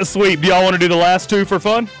 Clean sweep. Do y'all want to do the last two for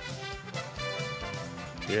fun?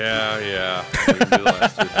 Yeah. We can do the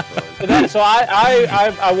last two for fun. So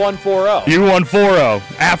I won 4-0. You won 4-0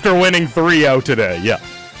 after winning 3-0 today. Yeah.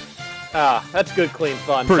 That's good, clean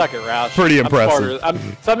fun. Suck it, Roush. Pretty impressive. So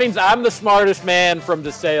that means I'm the smartest man from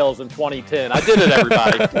DeSales in 2010. I did it,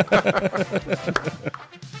 everybody.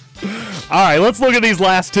 All right, let's look at these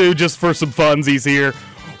last two just for some funsies here.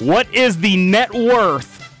 What is the net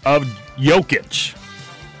worth of Jokic?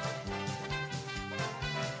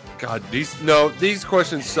 God, these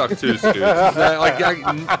questions suck too, Stu.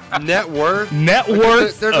 Net worth? Net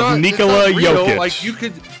worth of Nikola Jokic. Like, you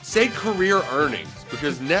could say career earnings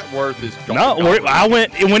because net worth is gone. No,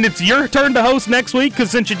 when it's your turn to host next week,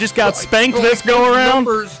 because since you just got spanked this go around,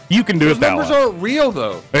 you can do it that way. Those numbers aren't real,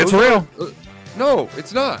 though. It's real. No,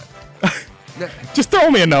 it's not. Just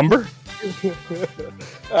throw me a number.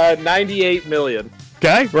 98 million.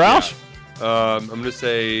 Okay, Roush? Yeah. I'm going to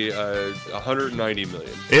say 190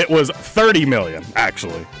 million. It was 30 million,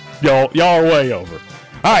 actually. Y'all are way over.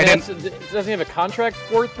 All right. Doesn't he have a contract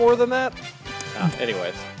worth more than that?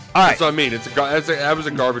 Anyways. All right. That's what I mean. That was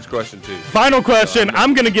a garbage question, too. Final question.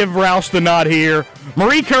 I'm going to give Roush the nod here.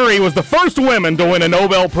 Marie Curie was the first woman to win a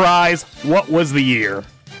Nobel Prize. What was the year?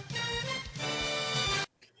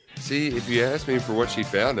 See, if you asked me for what she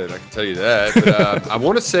founded, I can tell you that. But I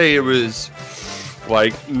want to say it was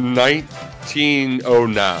like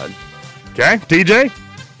 1909. Okay, TJ?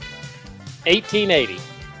 1880.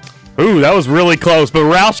 Ooh, that was really close, but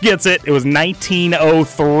Roush gets it. It was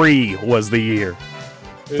 1903 was the year.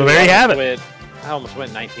 So there you have it. I almost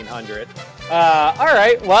went 1900. All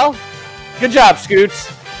right, well, good job, Scoots.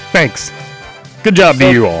 Thanks. Good job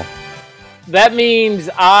to you all. That means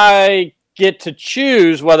I get to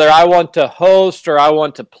choose whether I want to host or I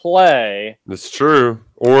want to play. That's true.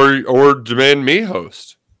 Or demand me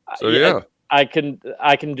host. So yeah. I can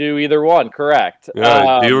do either one, correct.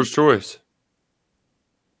 Yeah, dealer's choice.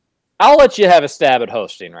 I'll let you have a stab at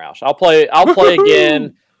hosting, Roush. I'll play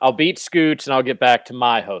again. I'll beat Scoots and I'll get back to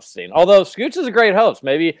my hosting. Although Scoots is a great host.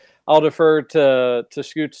 Maybe I'll defer to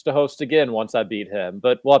Scoots to host again once I beat him,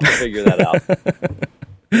 but we'll have to figure that out.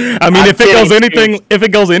 I mean, if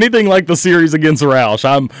it goes anything like the series against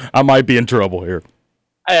Roush, I might be in trouble here.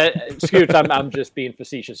 Scoots, I'm just being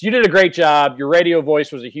facetious. You did a great job. Your radio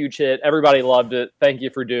voice was a huge hit. Everybody loved it. Thank you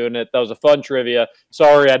for doing it. That was a fun trivia.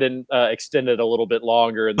 Sorry I didn't extend it a little bit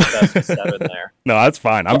longer in the best of 7 there. No, that's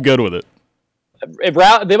fine. I'm good with it.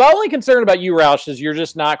 The only concern about you, Roush, is you're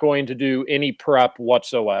just not going to do any prep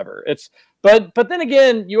whatsoever. But then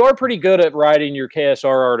again, you are pretty good at writing your KSR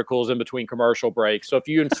articles in between commercial breaks. So if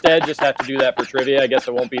you instead just have to do that for trivia, I guess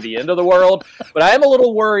it won't be the end of the world. But I am a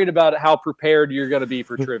little worried about how prepared you're going to be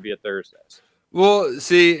for Trivia Thursdays. Well,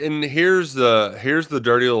 see, and here's the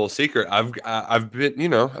dirty little secret. I've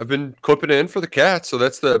been clipping in for the Cats, so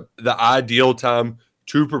that's the ideal time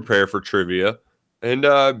to prepare for trivia. And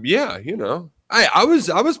I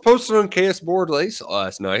was posting on KS Board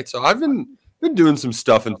last night, so I've been doing some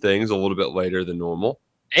stuff and things a little bit later than normal,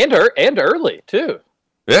 and early too.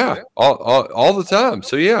 Yeah, all the time.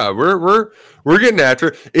 So yeah, we're getting after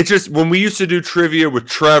it. It's just when we used to do trivia with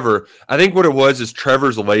Trevor, I think what it was is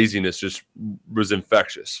Trevor's laziness just was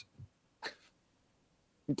infectious.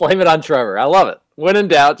 Blame it on Trevor. I love it. When in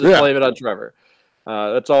doubt, just blame it on Trevor.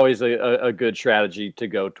 That's always a good strategy to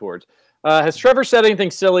go towards. Has Trevor said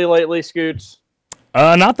anything silly lately, Scoots?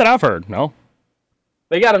 Not that I've heard. No.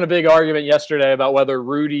 They got in a big argument yesterday about whether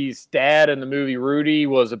Rudy's dad in the movie Rudy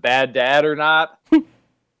was a bad dad or not.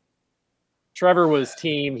 Trevor was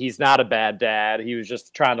team, he's not a bad dad. He was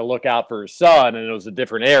just trying to look out for his son, and it was a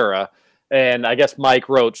different era. And I guess Mike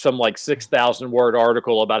wrote some 6,000-word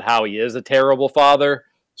article about how he is a terrible father.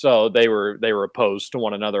 So they were opposed to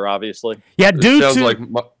one another, obviously. Yeah, Go ahead,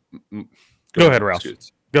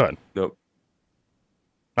 Roush. Go ahead. Nope.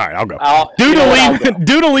 All right, I'll go.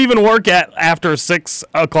 Due to leaving work after 6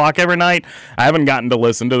 o'clock every night, I haven't gotten to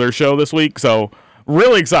listen to their show this week, so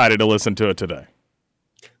really excited to listen to it today.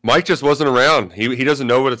 Mike just wasn't around. He doesn't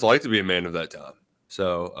know what it's like to be a man of that time.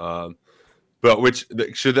 So,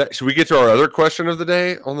 should we get to our other question of the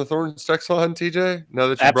day on the Thornton's text line, TJ? Now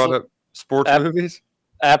that you brought up sports movies,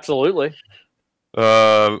 absolutely.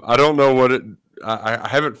 I don't know what it. I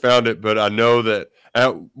haven't found it, but I know that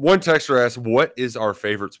one texter asked, "What is our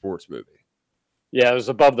favorite sports movie?" Yeah, it was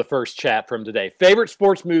above the first chat from today. Favorite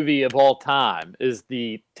sports movie of all time is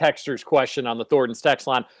the texter's question on the Thornton's text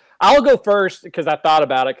line. I'll go first because I thought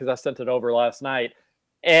about it because I sent it over last night.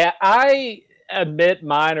 And I admit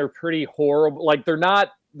mine are pretty horrible. Like they're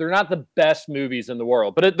not the best movies in the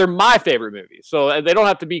world, but they're my favorite movies. So they don't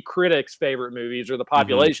have to be critics' favorite movies or the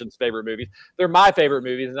population's favorite movies. They're my favorite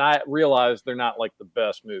movies, and I realize they're not like the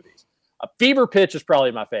best movies. Fever Pitch is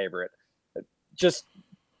probably my favorite. Just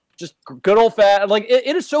good old fat. Like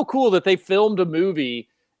it is so cool that they filmed a movie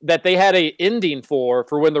that they had a ending for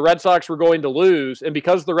when the Red Sox were going to lose, and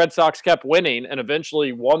because the Red Sox kept winning and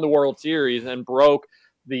eventually won the World Series and broke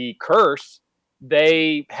the curse,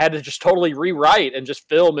 they had to just totally rewrite and just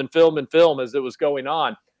film as it was going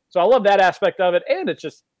on. So I love that aspect of it, and it's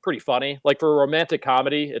just pretty funny. Like for a romantic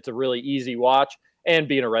comedy, it's a really easy watch, and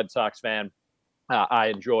being a Red Sox fan, I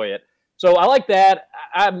enjoy it. So I like that.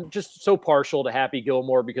 I'm just so partial to Happy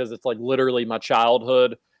Gilmore because it's like literally my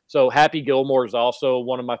childhood. So Happy Gilmore is also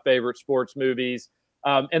one of my favorite sports movies.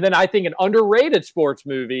 And then I think an underrated sports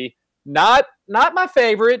movie, not my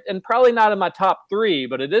favorite and probably not in my top 3,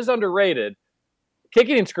 but it is underrated.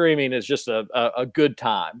 Kicking and Screaming is just a good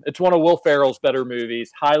time. It's one of Will Ferrell's better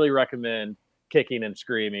movies. Highly recommend Kicking and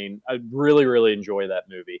Screaming. I really, really enjoy that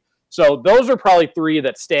movie. So those are probably 3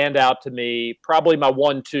 that stand out to me. Probably my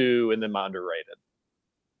 1, 2, and then my underrated.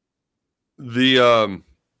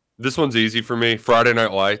 This one's easy for me. Friday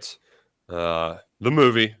Night Lights, the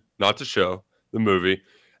movie, not the show. The movie.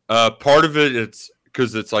 Part of it's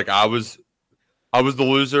because it's like I was the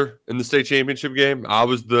loser in the state championship game. I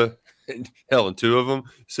was the hell in 2 of them.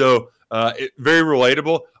 So very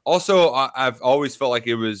relatable. Also, I've always felt like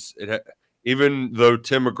even though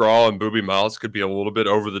Tim McGraw and Boobie Miles could be a little bit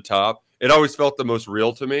over the top, it always felt the most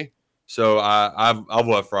real to me. So I've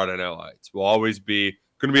loved Friday Night Lights. Will always be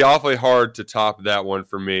going to be awfully hard to top that one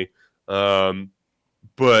for me.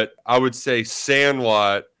 But I would say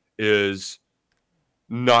Sandlot is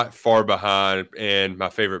not far behind, and my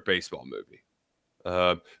favorite baseball movie.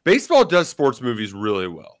 Baseball does sports movies really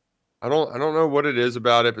well. I don't know what it is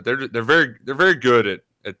about it, but they're very good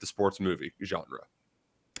at the sports movie genre.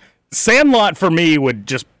 Sandlot for me would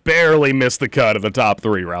just barely miss the cut of the top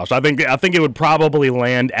 3, Roush. I think it would probably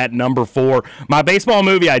land at number 4. My baseball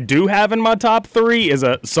movie I do have in my top 3 is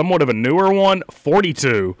a somewhat of a newer one,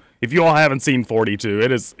 42. If you all haven't seen 42,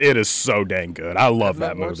 it is so dang good. I love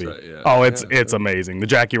that movie. It's amazing. The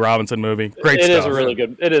Jackie Robinson movie. Great stuff. It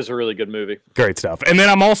is a really good movie. Great stuff. And then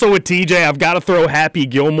I'm also with TJ. I've got to throw Happy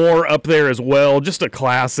Gilmore up there as well. Just a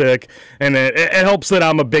classic. And it helps that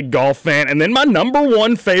I'm a big golf fan. And then my number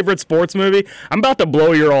 1 favorite sports movie, I'm about to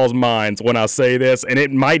blow your all's minds when I say this, and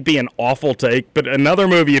it might be an awful take, but another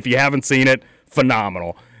movie, if you haven't seen it,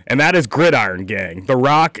 phenomenal. And that is Gridiron Gang. The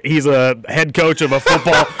Rock, he's a head coach of a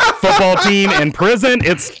football team in prison.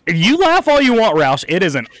 You laugh all you want, Roush. It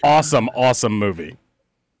is an awesome movie.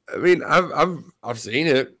 I mean, I've seen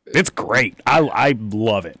it. It's great. I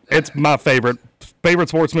love it. It's my favorite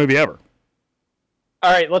sports movie ever.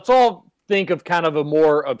 All right, let's all think of kind of a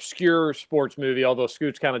more obscure sports movie, although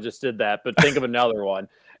Scoots kind of just did that, but think of another one.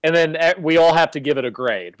 And then we all have to give it a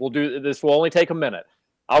grade. We'll do this. Will only take a minute.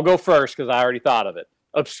 I'll go first because I already thought of it.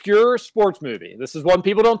 Obscure sports movie. This is one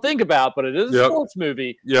people don't think about, but it is a sports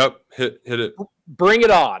movie. Yep, hit it. Bring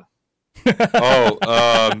It On.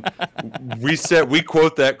 We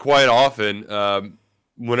quote that quite often.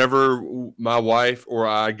 Whenever my wife or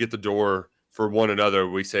I get the door for one another,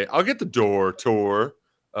 we say, "I'll get the door, Tor."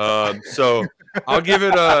 So I'll give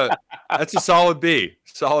it that's a solid B.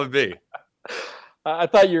 Solid B. I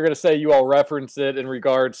thought you were going to say you all reference it in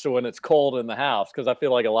regards to when it's cold in the house, because I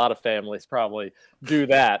feel like a lot of families probably do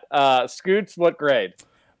that. Scoots, what grade?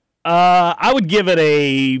 I would give it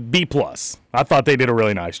a B+. I thought they did a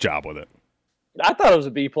really nice job with it. I thought it was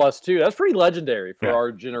a B+ too. That's pretty legendary for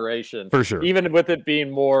our generation. For sure. Even with it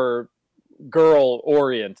being more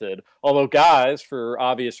girl-oriented. Although guys, for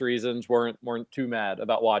obvious reasons, weren't too mad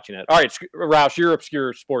about watching it. All right, Roush, your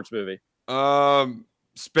obscure sports movie.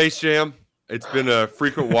 Space Jam. It's been a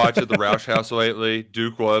frequent watch at the Roush house lately.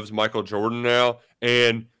 Duke loves Michael Jordan now.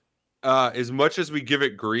 And as much as we give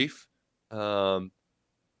it grief,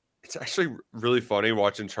 it's actually really funny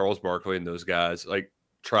watching Charles Barkley and those guys like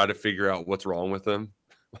try to figure out what's wrong with him.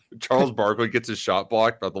 Charles Barkley gets his shot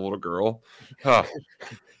blocked by the little girl.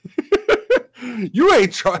 You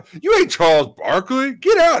ain't Charles Barkley.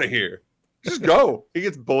 Get out of here. Just go. He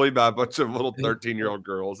gets bullied by a bunch of little 13-year-old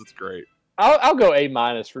girls. It's great. I'll go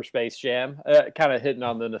A- for Space Jam. Kind of hitting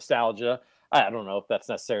on the nostalgia. I don't know if that's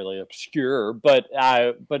necessarily obscure, but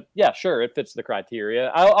yeah, sure, it fits the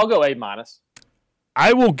criteria. I'll go A-.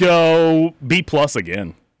 I will go B+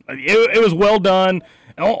 again. It was well done.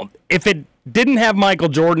 If it didn't have Michael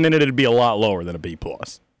Jordan in it, it'd be a lot lower than a B+.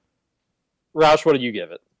 Roush, what do you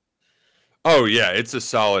give it? Oh yeah, it's a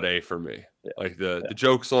solid A for me. Yeah. Like the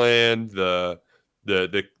jokes land, the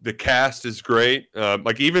cast is great.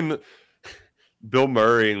 Like even Bill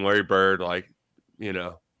Murray and Larry Bird, like, you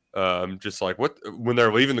know, just like when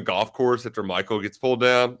they're leaving the golf course after Michael gets pulled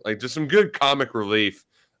down, like just some good comic relief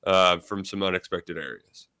from some unexpected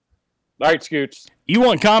areas. All right, Scoots. You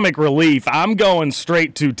want comic relief? I'm going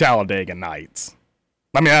straight to Talladega Nights.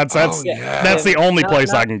 I mean, that's the only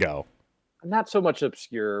place I can go. Not so much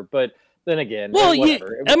obscure, but then again, well,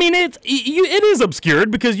 whatever. it is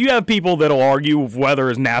obscured because you have people that'll argue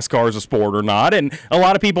whether NASCAR is a sport or not, and a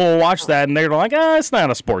lot of people will watch that and they're like, it's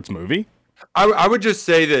not a sports movie. I would just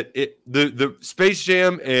say that the Space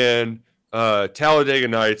Jam and Talladega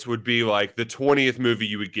Nights would be like the 20th movie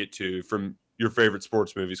you would get to from your favorite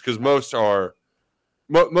sports movies, because most are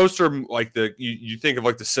like you think of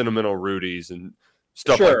like the Sentimental Rudies and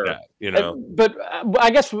stuff like that, you know. But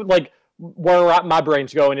I guess like where my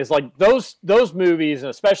brain's going is like those movies,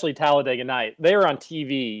 and especially Talladega Night, they're on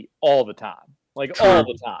TV all the time, like all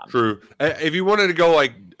the time. True. If you wanted to go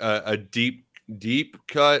like a deep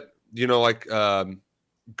cut, you know, like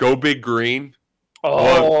Go Big Green.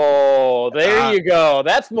 Oh, there you go.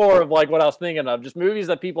 That's more of like what I was thinking of, just movies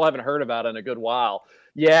that people haven't heard about in a good while.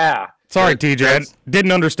 Yeah. Sorry, TJ, I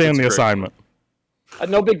didn't understand the assignment.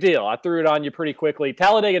 No big deal. I threw it on you pretty quickly.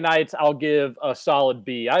 Talladega Nights, I'll give a solid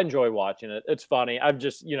B. I enjoy watching it. It's funny. I've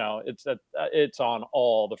just, you know, it's on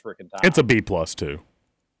all the freaking time. It's a B+ too.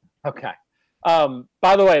 Okay.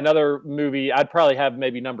 By the way, another movie I'd probably have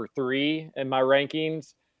maybe number 3 in my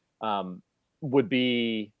rankings would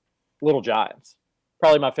be Little Giants.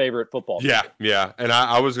 Probably my favorite football movie. Yeah. And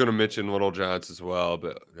I was going to mention Little Giants as well,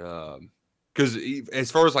 but because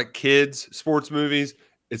as far as like kids sports movies,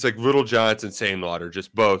 it's like Little Giants and Sandlot are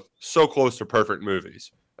just both so close to perfect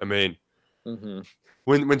movies. I mean,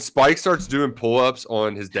 when Spike starts doing pull-ups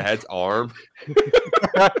on his dad's arm,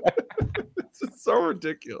 it's so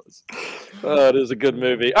ridiculous. It is a good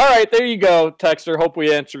movie. All right, there you go, Texter. Hope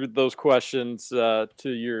we answered those questions to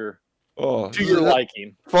your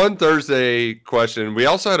liking. Fun Thursday question. We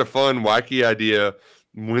also had a fun Wacky Idea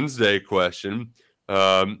Wednesday question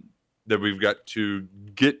that we've got to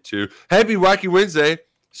get to. Happy Wacky Wednesday.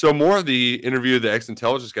 So more of the interview of the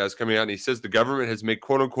ex-intelligence guys coming out, and he says the government has made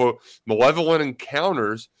quote-unquote malevolent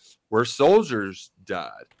encounters where soldiers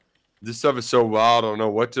died. This stuff is so wild, I don't know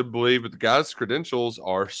what to believe, but the guy's credentials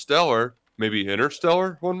are stellar, maybe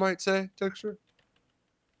interstellar, one might say, Texture.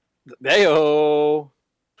 Hey-o.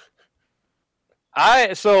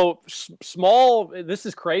 Small, this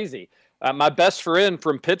is crazy. My best friend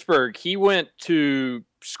from Pittsburgh, he went to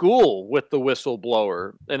school with the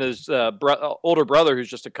whistleblower, and his older brother, who's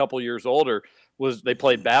just a couple years older, they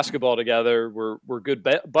played basketball together. We're good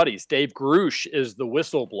buddies. Dave Grush is the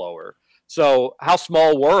whistleblower. So how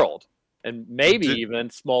small world, and maybe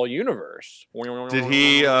even small universe. Did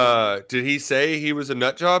he say he was a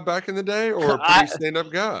nut job back in the day, or a pretty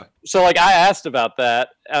stand-up guy? So like I asked about that.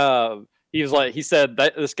 He said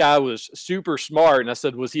that this guy was super smart. And I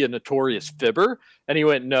said, was he a notorious fibber? And he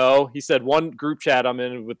went, no. He said, one group chat I'm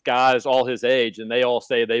in with guys all his age, and they all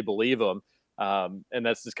say they believe him. And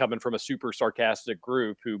that's just coming from a super sarcastic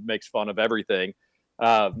group who makes fun of everything.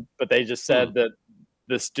 But they just said that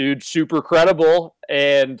this dude's super credible,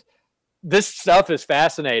 and this stuff is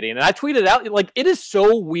fascinating. And I tweeted out, like, it is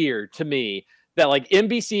so weird to me that like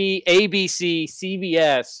NBC, ABC,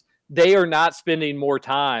 CBS, they are not spending more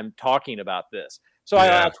time talking about this. So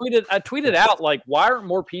I tweeted out, like, why aren't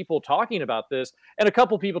more people talking about this? And a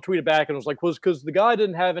couple people tweeted back and was like, well, because the guy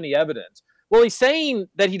didn't have any evidence. Well, he's saying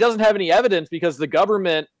that he doesn't have any evidence because the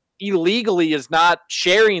government illegally is not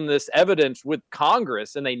sharing this evidence with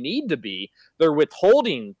Congress, and they need to be. They're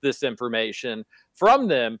withholding this information from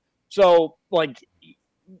them. So, like,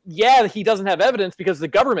 yeah, he doesn't have evidence because the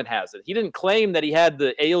government has it. He didn't claim that he had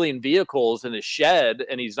the alien vehicles in his shed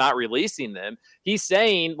and he's not releasing them. He's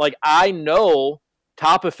saying, like, I know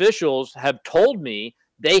top officials have told me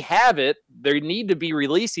they have it. They need to be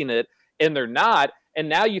releasing it, and they're not. And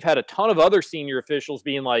now you've had a ton of other senior officials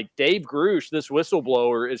being like, Dave Grush, this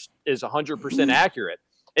whistleblower, is 100% accurate.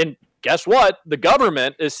 And guess what? The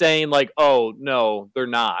government is saying, like, oh, no, they're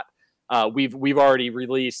not. We've already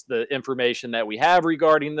released the information that we have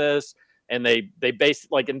regarding this, and they based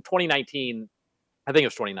like in 2019, I think it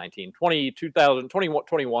was 2019,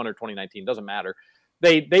 2021 or 2019, doesn't matter.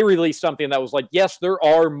 They released something that was like, yes, there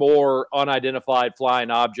are more unidentified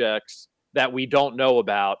flying objects that we don't know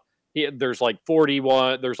about. There's like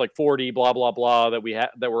 41, there's like 40 blah blah blah that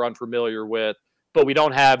we're unfamiliar with, but we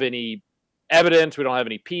don't have any evidence, we don't have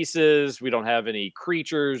any pieces, we don't have any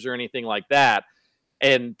creatures or anything like that.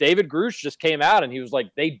 And David Grusch just came out and he was like,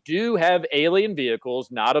 they do have alien vehicles,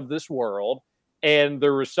 not of this world. And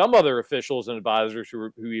there were some other officials and advisors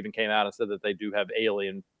who even came out and said that they do have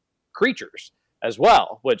alien creatures as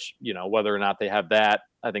well, which, you know, whether or not they have that,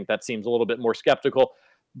 I think that seems a little bit more skeptical.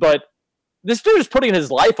 But this dude is putting his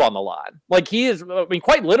life on the line. Like, he is, I mean,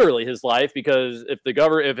 quite literally his life, because if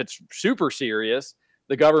it's super serious,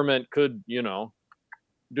 the government could, you know,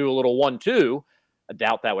 do a little 1-2. I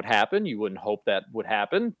doubt that would happen. You wouldn't hope that would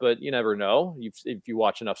happen, but you never know if you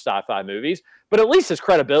watch enough sci-fi movies. But at least his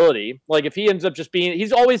credibility, like if he ends up just being,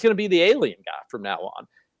 he's always going to be the alien guy from now on.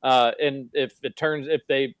 And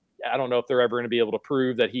I don't know if they're ever going to be able to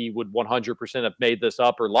prove that he would 100% have made this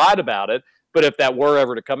up or lied about it. But if that were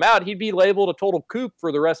ever to come out, he'd be labeled a total kook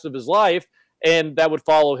for the rest of his life, and that would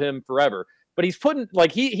follow him forever. But he's putting,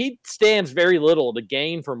 like, he stands very little to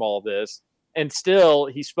gain from all this. And still,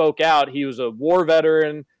 he spoke out. He was a war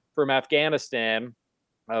veteran from Afghanistan.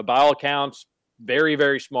 By all accounts, very,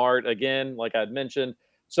 very smart. Again, like I'd mentioned.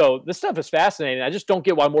 So this stuff is fascinating. I just don't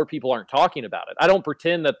get why more people aren't talking about it. I don't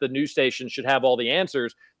pretend that the news station should have all the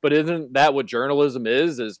answers, but isn't that what journalism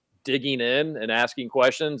is digging in and asking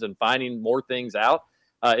questions and finding more things out?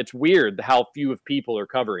 It's weird how few of people are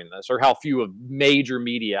covering this, or how few of major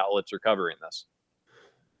media outlets are covering this.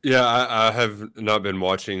 Yeah, I have not been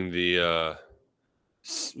watching the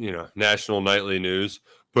national nightly news,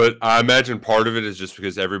 but I imagine part of it is just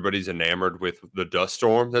because everybody's enamored with the dust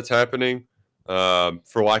storm that's happening,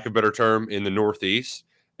 for lack of a better term, in the Northeast,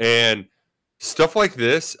 and stuff like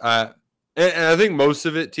this. And I think most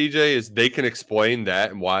of it, TJ, is they can explain that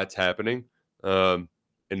and why it's happening, and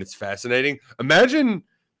it's fascinating. Imagine,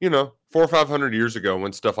 400 or 500 years ago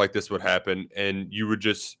when stuff like this would happen, and you would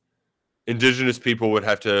just indigenous people would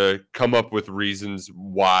have to come up with reasons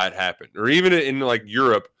why it happened. Or even in like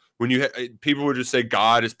Europe, when people would just say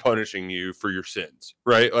God is punishing you for your sins,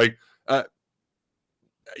 right? Like,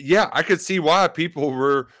 yeah, I could see why people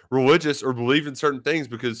were religious or believe in certain things,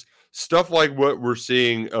 because stuff like what we're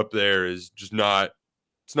seeing up there is just not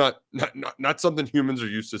something humans are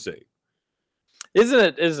used to seeing.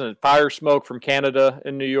 Isn't it fire smoke from Canada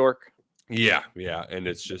in New York? Yeah, and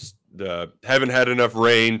it's just haven't had enough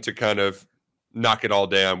rain to kind of knock it all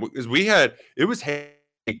down, because it was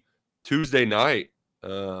Tuesday night,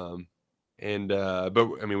 but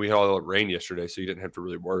I mean, we had all the rain yesterday, so you didn't have to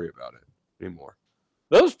really worry about it anymore.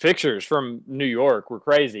 Those pictures from New York were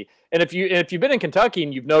crazy. And if you've been in Kentucky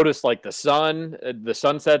and you've noticed, like, the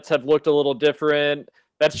sunsets have looked a little different,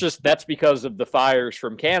 that's because of the fires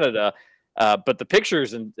from Canada. But the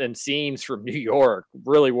pictures and scenes from New York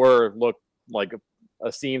really looked like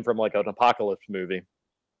a scene from like an apocalypse movie.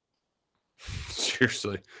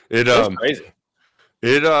 Seriously, It's crazy.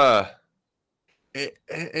 It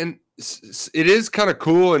is kind of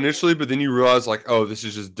cool initially, but then you realize, like, oh, this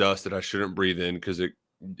is just dust that I shouldn't breathe in, because it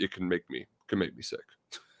can make me sick.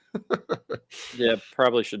 Yeah,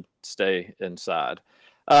 probably should stay inside.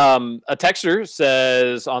 A texter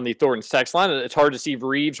says on the Thornton's text line, it's hard to see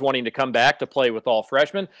Reeves wanting to come back to play with all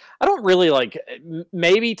freshmen. I don't really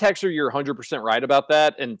maybe, texter, you're 100% right about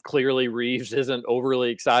that. And clearly Reeves isn't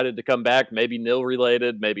overly excited to come back, maybe nil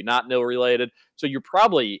related, maybe not nil related. So you're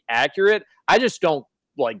probably accurate. I just don't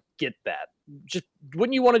get that. Just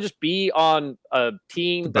wouldn't you want to just be on a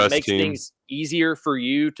team that makes things easier for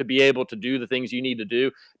you to be able to do the things you need to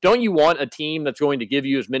do? Don't you want a team that's going to give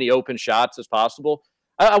you as many open shots as possible?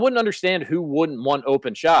 I wouldn't understand who wouldn't want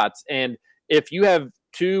open shots. And if you have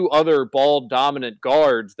two other ball dominant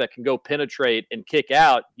guards that can go penetrate and kick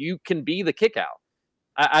out, you can be the kick out.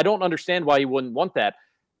 I don't understand why you wouldn't want that.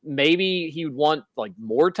 Maybe he would want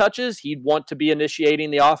more touches. He'd want to be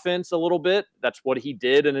initiating the offense a little bit. That's what he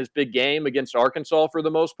did in his big game against Arkansas for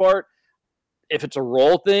the most part. If it's a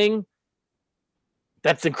role thing,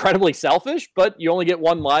 that's incredibly selfish, but you only get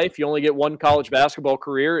one life. You only get one college basketball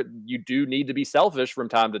career. You do need to be selfish from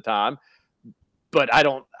time to time. But I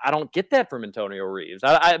don't get that from Antonio Reeves.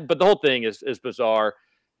 But the whole thing is bizarre.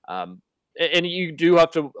 And you do have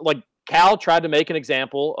to, Cal tried to make an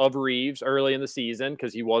example of Reeves early in the season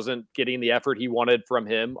because he wasn't getting the effort he wanted from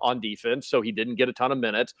him on defense, so he didn't get a ton of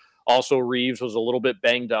minutes. Also, Reeves was a little bit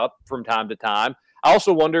banged up from time to time. I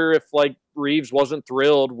also wonder if like Reeves wasn't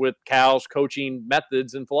thrilled with Cal's coaching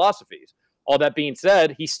methods and philosophies. All that being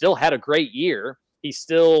said, he still had a great year. He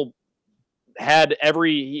still had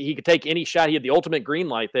he could take any shot. He had the ultimate green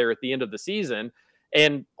light there at the end of the season.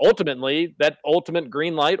 And ultimately, that ultimate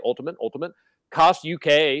green light, ultimate, cost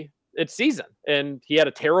UK its season. And he had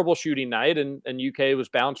a terrible shooting night, and UK was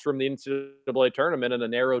bounced from the NCAA tournament in a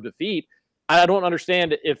narrow defeat. I don't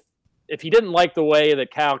understand if he didn't like the way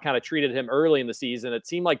that Cal kind of treated him early in the season. It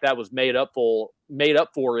seemed like that was made up for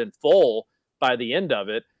in full by the end of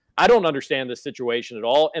it. I don't understand this situation at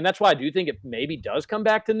all. And that's why I do think it maybe does come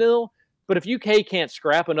back to nil. But if UK can't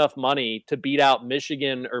scrap enough money to beat out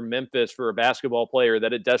Michigan or Memphis for a basketball player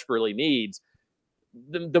that it desperately needs,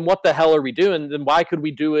 then what the hell are we doing? Then why could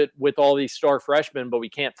we do it with all these star freshmen, but we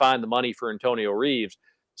can't find the money for Antonio Reeves?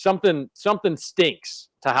 Something stinks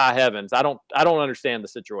to high heavens. I don't understand the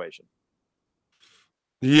situation.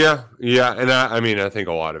 Yeah, and I think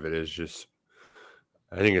a lot of it is just,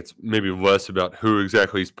 I think it's maybe less about who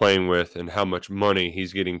exactly he's playing with and how much money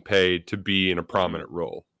he's getting paid to be in a prominent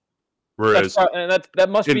role. Whereas, that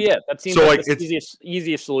must be it. That seems like the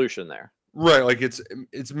easiest solution there. Right, like it's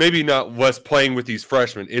maybe not less playing with these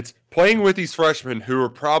freshmen. It's playing with these freshmen who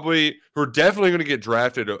are definitely going to get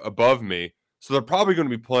drafted above me. So they're probably going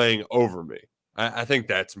to be playing over me. I think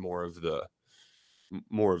that's more of the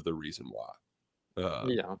reason why.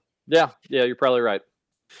 Yeah, you're probably right.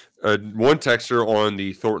 One texter on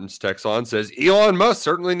the Thornton's text line says Elon Musk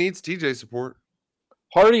certainly needs TJ support.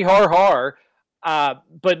 Hardy har.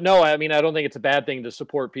 But no, I mean, I don't think it's a bad thing to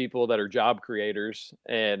support people that are job creators,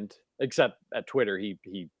 and except at Twitter, he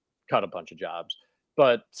cut a bunch of jobs,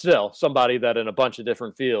 but still somebody that in a bunch of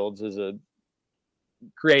different fields is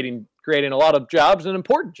creating a lot of jobs and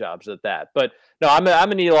important jobs at that. But no, I'm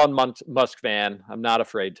an Elon Musk fan. I'm not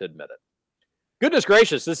afraid to admit it. Goodness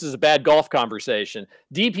gracious, this is a bad golf conversation.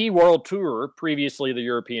 DP World Tour, previously the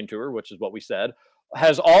European Tour, which is what we said,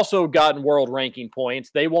 has also gotten world ranking points.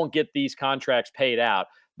 They won't get these contracts paid out.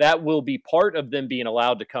 That will be part of them being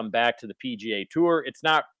allowed to come back to the PGA Tour. It's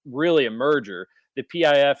not really a merger. The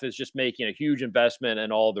PIF is just making a huge investment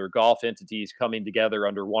in all their golf entities coming together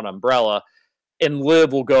under one umbrella, and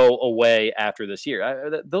LIV will go away after this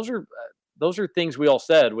year. Those are things we all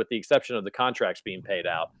said, with the exception of the contracts being paid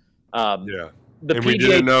out. We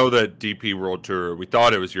didn't know that DP World Tour. We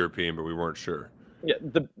thought it was European, but we weren't sure. Yeah,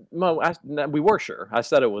 we were sure. I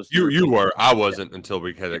said it was. You were. I wasn't until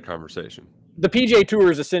we had that conversation. The PGA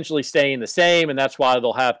Tour is essentially staying the same, and that's why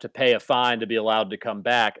they'll have to pay a fine to be allowed to come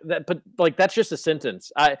back. But that's just a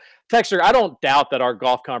sentence. Texter, I don't doubt that our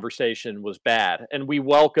golf conversation was bad, and we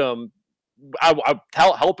welcome.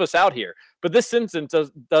 Help us out here. But this sentence, the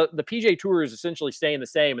PGA Tour is essentially staying the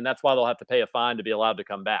same, and that's why they'll have to pay a fine to be allowed to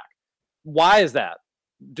come back. Why is that?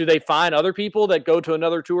 Do they find other people that go to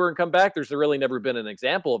another tour and come back? There's really never been an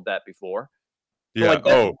example of that before. Yeah.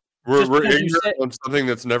 We're ignorant on something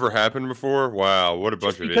that's never happened before. Wow, what a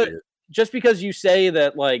bunch of idiots! Just because you say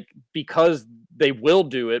that, like, because they will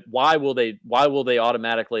do it, why will they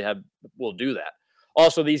automatically will do that?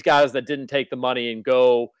 Also, these guys that didn't take the money and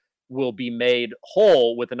go will be made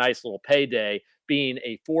whole with a nice little payday. Being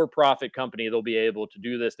a for-profit company, they'll be able to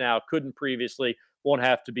do this now. Couldn't previously. Won't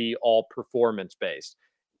have to be all performance-based.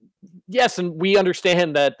 Yes, and we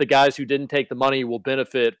understand that the guys who didn't take the money will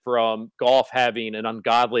benefit from golf having an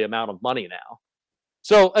ungodly amount of money now.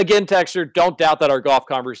 So again, Texter, don't doubt that our golf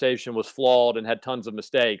conversation was flawed and had tons of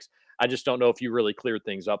mistakes. I just don't know if you really cleared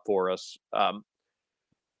things up for us.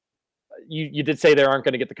 You did say they aren't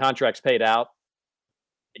going to get the contracts paid out.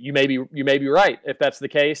 You may be right. If that's the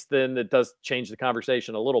case, then it does change the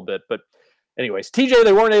conversation a little bit. But anyways, TJ,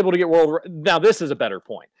 they weren't able to get world. Now this is a better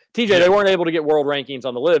point. TJ, they weren't able to get world rankings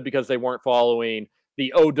on the LIV because they weren't following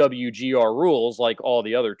the OWGR rules like all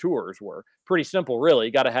the other tours were. Pretty simple, really.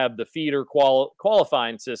 You got to have the feeder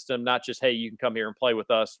qualifying system, not just, hey, you can come here and play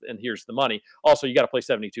with us and here's the money. Also, you got to play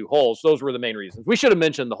 72 holes. Those were the main reasons. We should have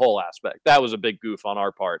mentioned the hole aspect. That was a big goof on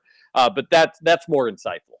our part. But that's more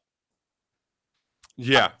insightful.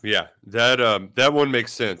 Yeah. That one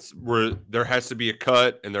makes sense. Where there has to be a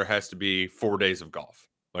cut and there has to be 4 days of golf.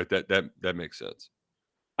 Like that makes sense.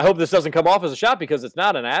 I hope this doesn't come off as a shot because it's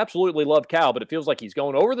not, and I absolutely love Cal, but it feels like he's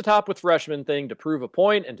going over the top with freshman thing to prove a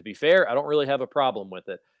point. And to be fair, I don't really have a problem with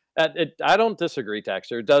it. I don't disagree,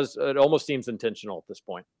 Texter. It almost seems intentional at this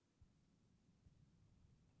point.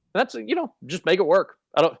 That's, just make it work.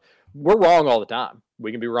 We're wrong all the time. We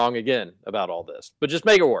can be wrong again about all this, but just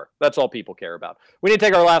make it work. That's all people care about. We need to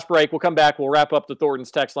take our last break. We'll come back. We'll wrap up the Thornton's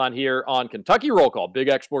text line here on Kentucky Roll Call, Big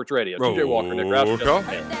X Sports Radio. TJ Walker, Nick Roush.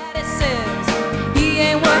 He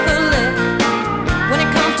ain't worth a lick. When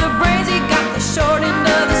it comes to brains, he got the short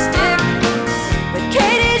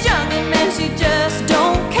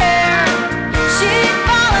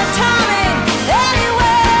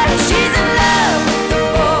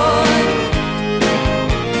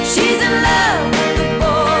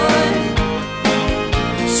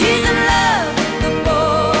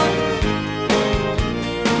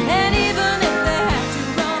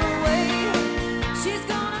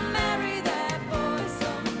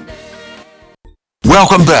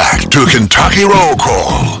Welcome back to Kentucky Roll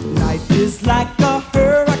Call. Life is like a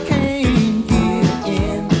hurricane here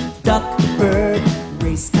in Duckburg.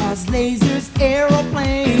 Race cars, lasers,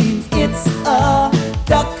 aeroplanes. It's a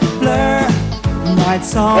duck blur.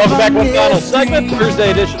 Welcome back, one final segment,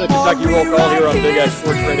 Thursday edition of Kentucky Roll Call here on Big X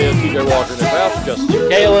Sports Radio. TJ Walker and Ralph, Justin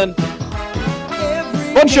Kalen.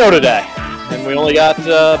 Fun show today, and we only got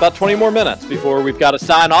about 20 more minutes before we've got to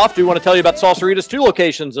sign off. Do want to tell you about Salsarita's 2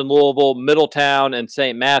 locations in Louisville, Middletown, and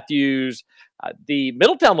St. Matthews. The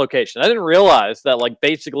Middletown location, I didn't realize that like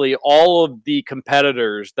basically all of the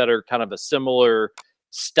competitors that are kind of a similar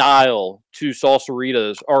style to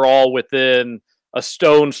Salsarita's are all within a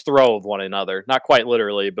stone's throw of one another. Not quite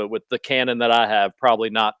literally, but with the canon that I have, probably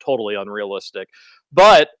not totally unrealistic.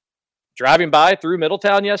 But driving by through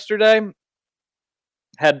Middletown yesterday,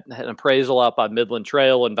 had an appraisal out by Midland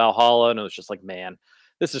Trail in Valhalla, and it was just like, man,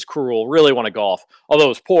 this is cruel. Really want to golf. Although it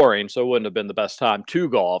was pouring, so it wouldn't have been the best time to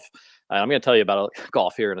golf. I'm going to tell you about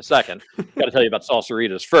golf here in a second. Got to tell you about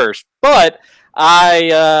Salsarita's first. But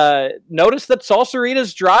I noticed that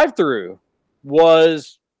Salsarita's drive-through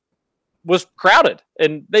was crowded,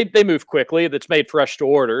 and they move quickly. It's made fresh to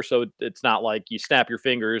order, so it's not like you snap your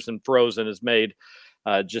fingers and frozen is made.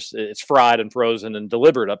 It's fried and frozen and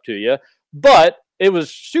delivered up to you. But it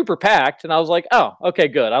was super packed, and I was like, oh, okay,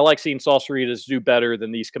 good. I like seeing Salsarita's do better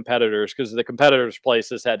than these competitors because the competitors'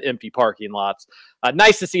 places had empty parking lots.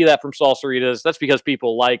 Nice to see that from Salsarita's. That's because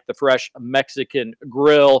people like the fresh Mexican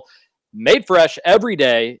grill, made fresh every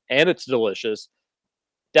day, and it's delicious.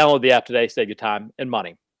 Download the app today, save you time and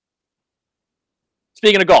money.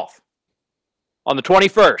 Speaking of golf, on the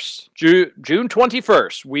 21st, June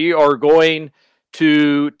 21st, we are going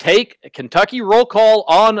to take a Kentucky Roll Call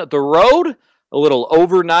on the road, a little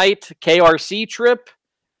overnight KRC trip,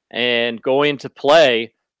 and going to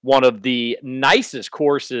play one of the nicest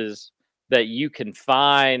courses that you can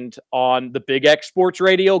find on the Big X Sports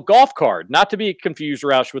Radio golf card. Not to be confused,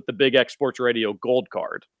 Roush, with the Big X Sports Radio gold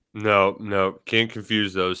card. No, can't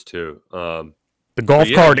confuse those two. The golf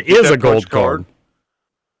card is a gold card.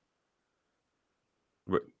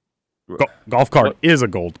 Golf card is a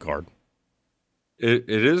gold card. It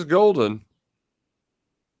is golden.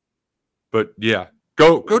 But yeah,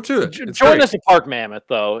 go to it. Join us at Park Mammoth,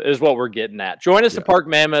 though, is what we're getting at. Join us at Park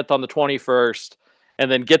Mammoth on the 21st, and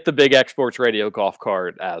then get the Big X Sports Radio golf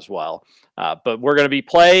card as well. But we're going to be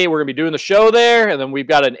doing the show there, and then we've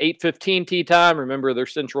got an 8:15 tee time. Remember, they're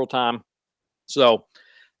Central Time. So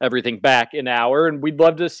everything back an hour, and we'd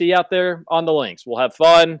love to see you out there on the links. We'll have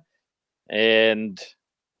fun. And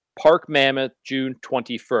Park Mammoth, June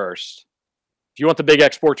 21st. If you want the Big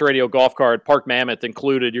X Sports Radio golf card, Park Mammoth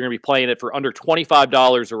included, you're going to be playing it for under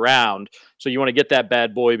 $25 a round. So you want to get that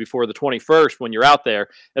bad boy before the 21st when you're out there.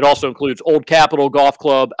 It also includes Old Capitol Golf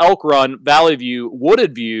Club, Elk Run, Valley View,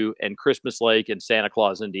 Wooded View, and Christmas Lake in Santa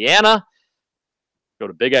Claus, Indiana. Go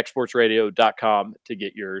to bigxsportsradio.com to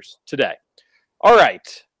get yours today. All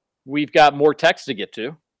right. We've got more text to get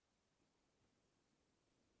to.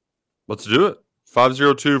 Let's do it.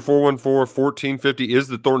 502-414-1450 is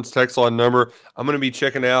the Thornton's text line number. I'm going to be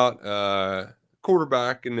checking out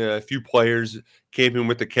quarterback and a few players camping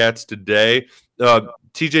with the Cats today.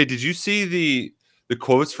 TJ, did you see the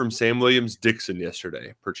quotes from Sam Williams-Dixon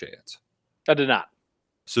yesterday, perchance? I did not.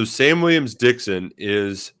 So Sam Williams-Dixon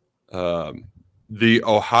is the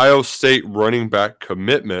Ohio State running back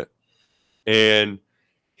commitment, and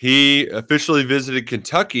he officially visited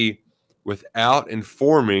Kentucky without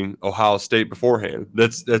informing Ohio State beforehand.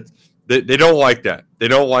 They don't like that. They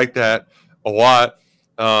don't like that a lot.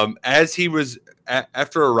 As he was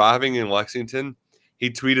after arriving in Lexington,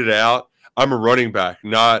 he tweeted out, "I'm a running back,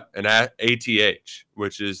 not an ATH,"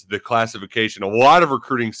 which is the classification a lot of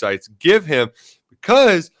recruiting sites give him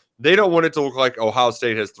because they don't want it to look like Ohio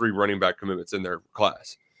State has 3 running back commitments in their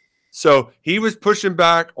class. So he was pushing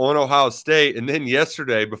back on Ohio State. And then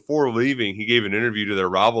yesterday, before leaving, he gave an interview to their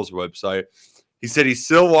Rivals website. He said he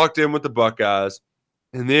still walked in with the Buckeyes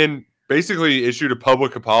and then basically issued a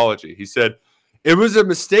public apology. He said, "It was a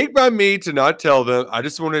mistake by me to not tell them. I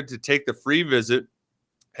just wanted to take the free visit,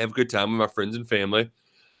 have a good time with my friends and family.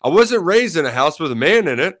 I wasn't raised in a house with a man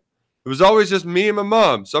in it. It was always just me and my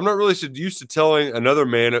mom. So I'm not really used to telling another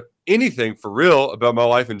man anything for real about my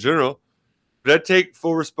life in general. But I take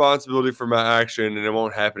full responsibility for my action, and it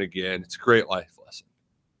won't happen again. It's a great life lesson."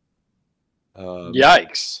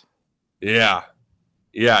 Yikes. Yeah.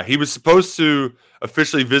 He was supposed to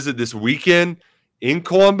officially visit this weekend in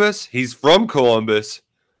Columbus. He's from Columbus.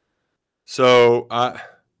 So I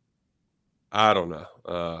don't know.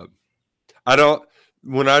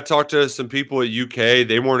 When I talked to some people at UK,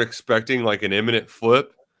 they weren't expecting like an imminent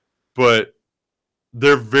flip, but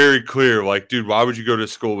they're very clear. Like, dude, why would you go to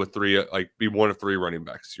school with be one of three running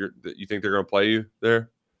backs? You think they're going to play you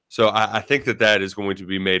there? So I think that is going to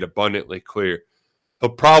be made abundantly clear. He'll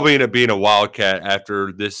probably end up being a Wildcat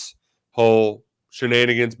after this whole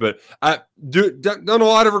shenanigans, but I've done a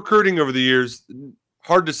lot of recruiting over the years.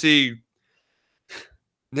 Hard to see.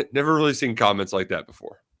 Never really seen comments like that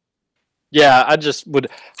before. Yeah, I just would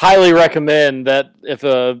highly recommend that if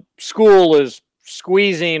a school is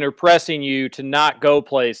squeezing or pressing you to not go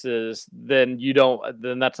places, then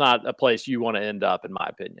that's not a place you want to end up, in my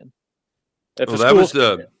opinion. That was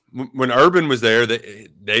when Urban was there. They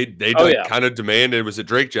kind of demanded. Was it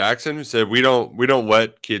Drake Jackson who said we don't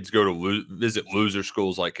let kids go to visit loser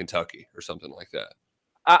schools like Kentucky or something like that?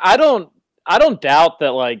 I don't doubt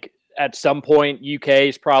that. Like at some point,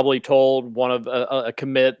 UK's probably told one of a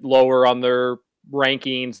commit lower on their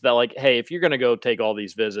rankings that like, hey, if you're going to go take all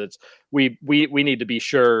these visits, we need to be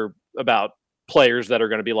sure about players that are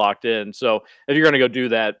going to be locked in. So if you're going to go do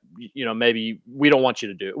that, maybe we don't want you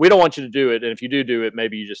to do it. We don't want you to do it. And if you do it,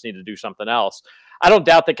 maybe you just need to do something else. I don't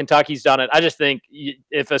doubt that Kentucky's done it. I just think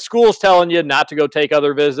if a school's telling you not to go take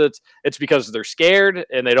other visits, it's because they're scared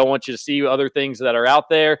and they don't want you to see other things that are out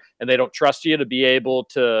there, and they don't trust you to be able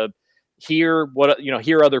to hear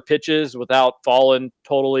other pitches without falling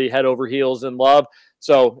totally head over heels in love.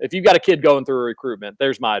 So if you've got a kid going through a recruitment,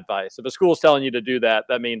 there's my advice. If a school's telling you to do that,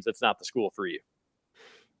 that means it's not the school for you.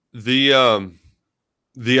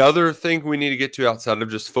 The other thing we need to get to outside of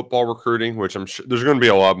just football recruiting, which I'm sure there's going to be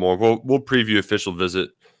a lot more. We'll preview official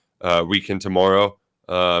visit weekend tomorrow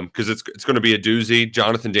because it's going to be a doozy.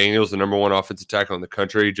 Jonathan Daniels, the number one offensive tackle in the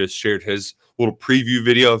country, just shared his little preview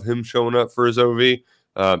video of him showing up for his OV.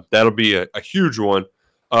 That'll be a huge one.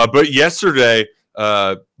 But yesterday,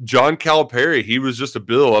 John Calipari, he was just a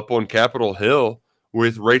bill up on Capitol Hill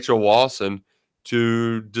with Rachel Walson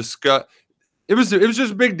to discuss. It was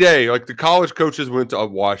just a big day. Like the college coaches went to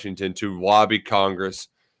Washington to lobby Congress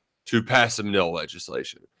to pass some NIL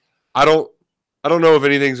legislation. I don't know if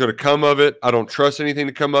anything's going to come of it. I don't trust anything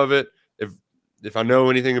to come of it. If I know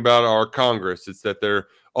anything about our Congress, it's that they're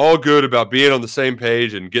all good about being on the same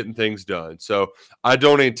page and getting things done. So I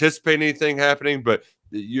don't anticipate anything happening, but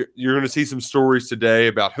you're going to see some stories today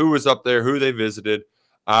about who was up there, who they visited.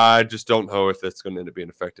 I just don't know if that's going to end up being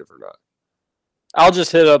effective or not. I'll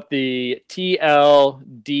just hit up the TLDR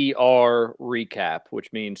recap,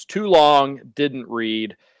 which means too long, didn't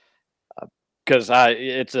read, because I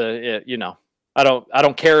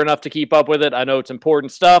don't care enough to keep up with it. I know it's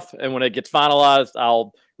important stuff, and when it gets finalized,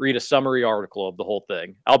 I'll read a summary article of the whole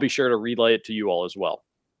thing. I'll be sure to relay it to you all as well.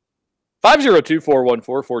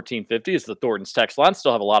 502-414-1450 is the Thornton's text line.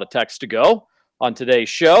 Still have a lot of text to go on today's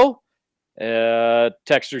show.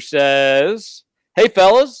 Texter says, "Hey,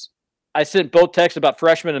 fellas. I sent both texts about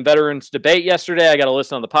freshman and veterans debate yesterday. I got to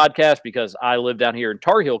listen on the podcast because I live down here in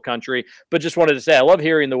Tar Heel country, but just wanted to say I love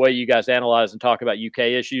hearing the way you guys analyze and talk about UK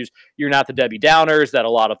issues. You're not the Debbie Downers that a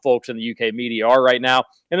lot of folks in the UK media are right now,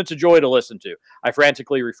 and it's a joy to listen to. I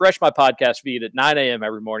frantically refresh my podcast feed at 9 a.m.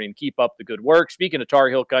 every morning and keep up the good work. Speaking of Tar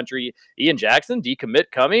Heel country, Ian Jackson,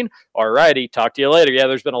 decommit coming? All righty, talk to you later." Yeah,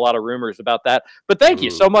 there's been a lot of rumors about that, but thank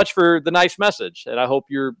you so much for the nice message, and I hope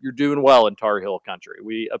you're doing well in Tar Heel country.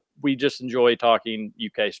 We just enjoy talking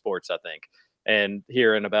UK sports, I think, and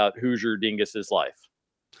hearing about Hoosier Dingus's life.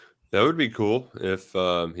 That would be cool if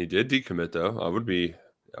he did decommit, though. I would be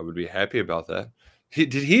happy about that.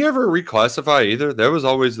 Did he ever reclassify either? That was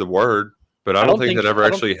always the word, but I don't think that ever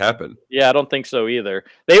actually happened. Yeah, I don't think so either.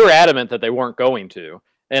 They were adamant that they weren't going to.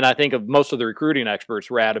 And I think of most of the recruiting experts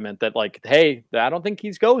were adamant that, like, hey, I don't think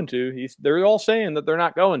he's going to. They're all saying that they're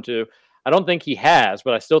not going to. I don't think he has,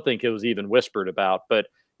 but I still think it was even whispered about. But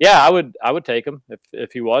yeah, I would take him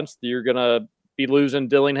if he wants. You're gonna be losing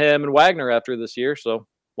Dillingham and Wagner after this year, so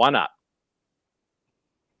why not?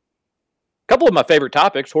 A couple of my favorite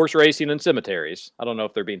topics: horse racing and cemeteries. I don't know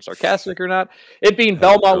if they're being sarcastic or not. It being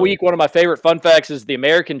Belmont Week, one of my favorite fun facts is the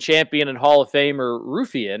American champion and Hall of Famer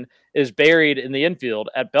Ruffian is buried in the infield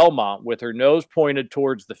at Belmont with her nose pointed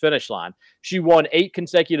towards the finish line. She won 8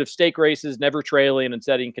 consecutive stake races, never trailing and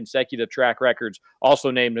setting consecutive track records,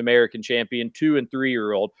 also named American champion 2- and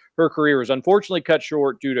 3-year-old. Her career was unfortunately cut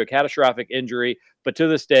short due to a catastrophic injury, but to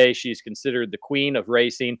this day, she's considered the queen of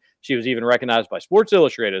racing. She was even recognized by Sports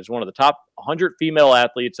Illustrated as one of the top 100 female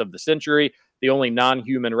athletes of the century, the only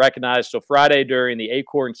non-human recognized. So Friday during the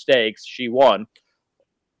Acorn Stakes, she won.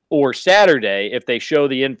 Or Saturday, if they show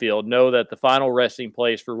the infield, know that the final resting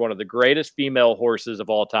place for one of the greatest female horses of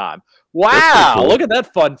all time. Wow, cool. Look at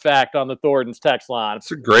that fun fact on the Thornton's text line.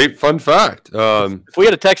 It's a great fun fact. If we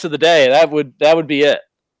had a text of the day, that would be it.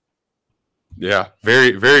 Yeah,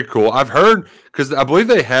 very, very cool. I've heard because I believe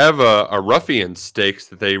they have a Ruffian Stakes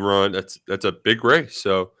that they run. That's a big race.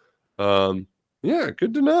 So, yeah,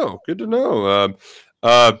 good to know. Good to know.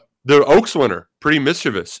 The Oaks winner, Pretty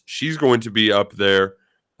Mischievous, she's going to be up there,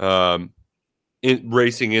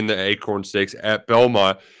 racing in the Acorn Stakes at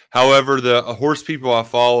Belmont. However, the horse people I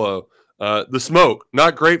follow, the Smoke,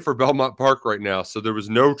 not great for Belmont Park right now. So there was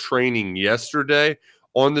no training yesterday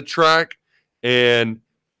on the track, and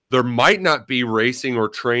there might not be racing or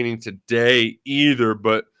training today either,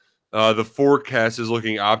 but the forecast is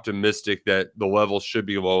looking optimistic that the level should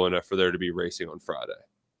be low enough for there to be racing on Friday.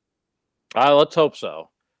 Let's hope so.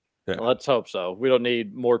 Yeah. Let's hope so. We don't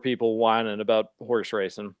need more people whining about horse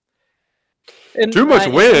racing. And Too much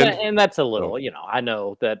wind. And that's a little, I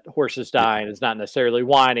know that horses dying is not necessarily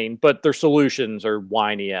whining, but their solutions are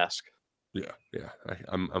whiny-esque. Yeah,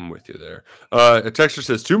 I'm with you there. A texter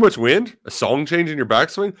says, too much wind? A song change in your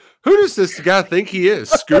backswing? Who does this guy think he is?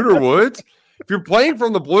 Scooter Woods? If you're playing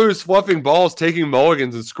from the blues, fluffing balls, taking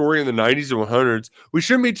mulligans, and scoring in the 90s and 100s, we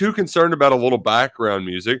shouldn't be too concerned about a little background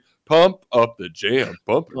music. Pump up the jam.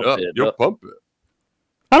 Pump it up. Yo, pump it.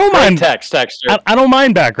 I don't mind texter. I don't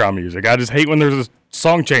mind background music. I just hate when there's a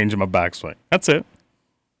song change in my backswing. That's it.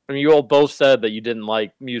 I mean, you all both said that you didn't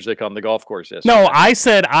like music on the golf course yesterday. No, I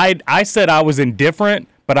said I was indifferent,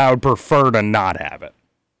 but I would prefer to not have it.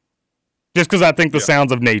 Just because I think the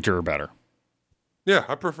sounds of nature are better. Yeah,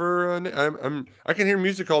 I prefer. I can hear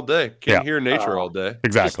music all day. Can't hear nature all day.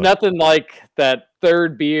 Exactly. It's nothing like that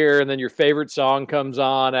third beer, and then your favorite song comes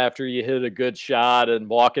on after you hit a good shot, and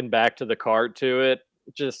walking back to the cart to it.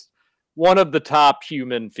 Just one of the top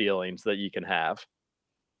human feelings that you can have.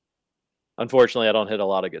 Unfortunately, I don't hit a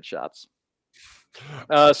lot of good shots.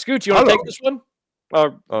 Scoot, you want to take this one?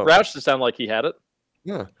 Roush to sound like he had it.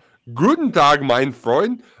 Yeah. Guten Tag, mein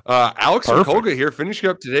Freund. Alex and Kolga here, finishing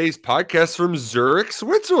up today's podcast from Zurich,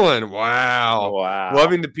 Switzerland. Wow.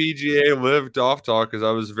 Loving the PGA Live Golf Talk, because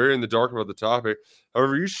I was very in the dark about the topic.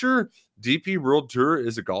 However, are you sure DP World Tour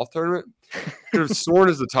is a golf tournament? Could have sworn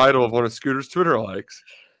is the title of one of Scooter's Twitter likes.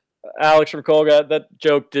 Alex from Colga, that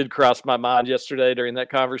joke did cross my mind yesterday during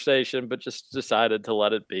that conversation, but just decided to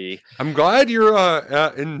let it be. I'm glad you're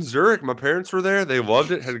in Zurich. My parents were there. They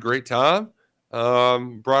loved it, had a great time.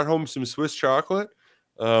 Brought home some Swiss chocolate,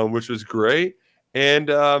 which was great. And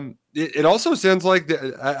it also sounds like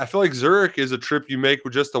I feel like Zurich is a trip you make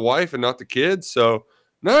with just the wife and not the kids. So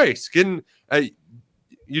nice.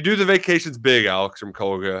 You do the vacations big, Alex from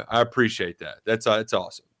Colga. I appreciate that. It's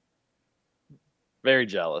awesome. Very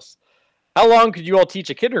jealous. How long could you all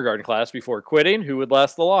teach a kindergarten class before quitting? Who would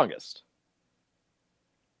last the longest?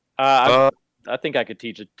 I think I could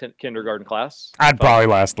teach a kindergarten class. I'd probably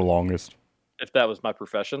last the longest. If that was my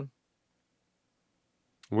profession.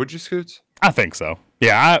 Would you, Scoots? I think so.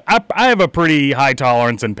 Yeah, I have a pretty high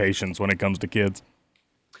tolerance and patience when it comes to kids.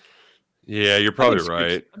 Yeah, you're probably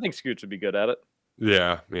right. I think Scoots would be good at it.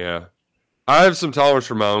 Yeah. I have some tolerance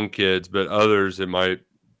for my own kids, but others,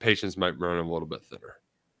 patience might run a little bit thinner.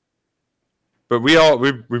 But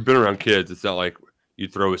we've been around kids. It's not like you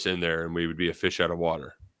throw us in there and we would be a fish out of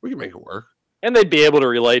water. We can make it work. And they'd be able to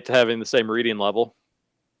relate to having the same reading level.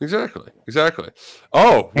 Exactly.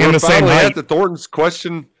 Oh, and we're finally at the Thornton's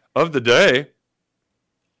question of the day.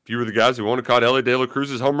 If you were the guys who want to caught Ellie De La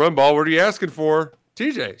Cruz's home run ball, what are you asking for,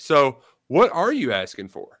 TJ? So what are you asking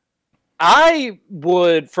for? I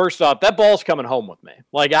would, first off, that ball's coming home with me.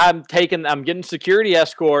 Like I'm getting security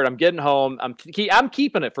escort. I'm getting home. I'm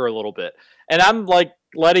keeping it for a little bit. And I'm like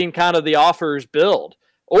letting kind of the offers build.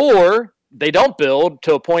 Or they don't build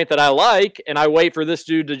to a point that I like, and I wait for this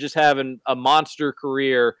dude to just have a monster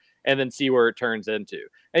career and then see where it turns into.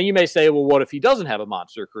 And you may say, well, what if he doesn't have a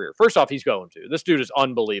monster career? First off, he's going to. This dude is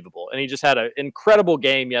unbelievable. And he just had an incredible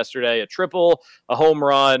game yesterday, a triple, a home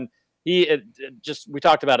run. We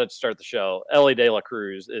talked about it to start the show. Ellie De La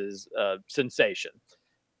Cruz is a sensation.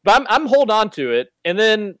 But I'm holding on to it, and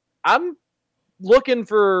then I'm looking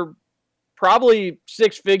for probably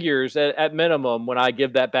six figures at minimum when I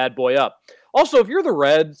give that bad boy up. Also, if you're the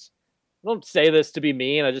Reds, I don't say this to be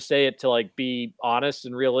mean. I just say it to like be honest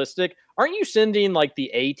and realistic. Aren't you sending like the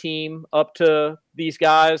A team up to these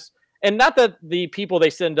guys? And not that the people they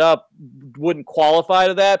send up wouldn't qualify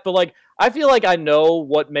to that, but like I feel like I know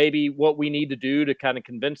what we need to do to kind of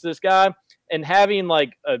convince this guy, and having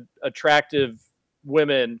like attractive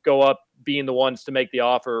women go up being the ones to make the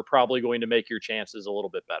offer are probably going to make your chances a little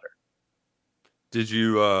bit better. Did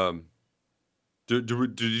you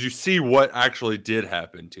did you see what actually did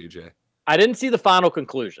happen, TJ? I didn't see the final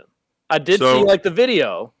conclusion. I did see like the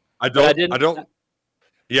video. I don't.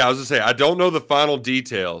 Yeah, I was gonna say I don't know the final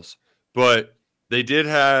details, but they did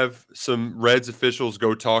have some Reds officials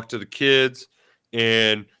go talk to the kids,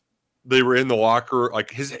 and they were in the locker.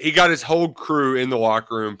 Like he got his whole crew in the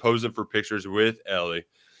locker room posing for pictures with Ellie.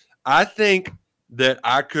 I think that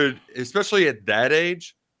I could, especially at that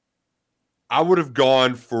age, I would have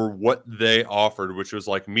gone for what they offered, which was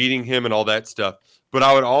like meeting him and all that stuff. But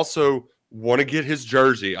I would also want to get his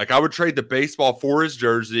jersey. Like I would trade the baseball for his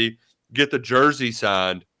jersey, get the jersey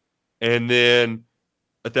signed, and then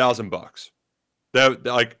 $1,000. That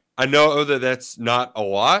like I know that that's not a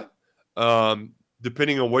lot,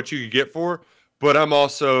 depending on what you could get for. But I'm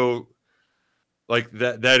also like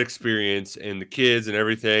that experience and the kids and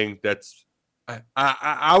everything. That's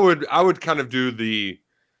I would kind of do the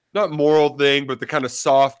not moral thing, but the kind of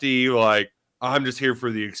softy, like I'm just here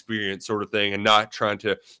for the experience sort of thing and not trying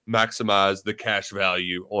to maximize the cash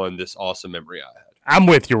value on this awesome memory I had. I'm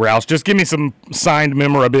with you, Roush. Just give me some signed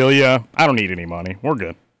memorabilia. I don't need any money. We're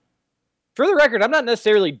good. For the record, I'm not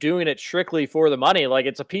necessarily doing it strictly for the money. Like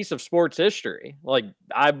it's a piece of sports history. Like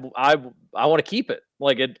I want to keep it.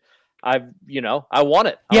 Like I want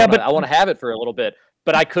it. I want to have it for a little bit.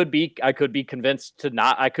 But I could be convinced to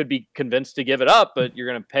not. I could be convinced to give it up. But you're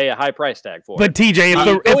going to pay a high price tag for it. But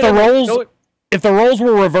TJ, if the roles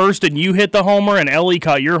were reversed and you hit the homer and Ellie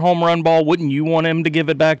caught your home run ball, wouldn't you want him to give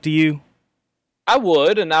it back to you? I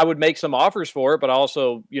would, and I would make some offers for it. But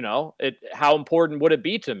also, how important would it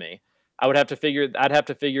be to me? I'd have to figure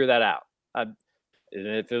that out.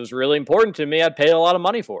 If it was really important to me, I'd pay a lot of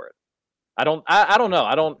money for it. I don't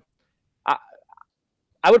know.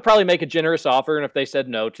 I would probably make a generous offer, and if they said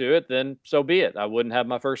no to it, then so be it. I wouldn't have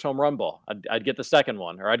my first home run ball. I'd get the second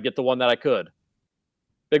one, or I'd get the one that I could.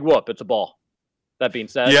 Big whoop! It's a ball. That being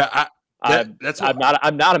said, yeah,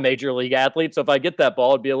 I'm not a major league athlete, so if I get that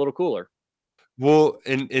ball, it'd be a little cooler. Well,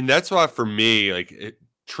 and that's why for me, like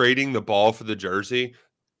trading the ball for the jersey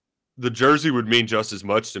would mean just as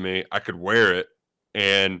much to me. I could wear it,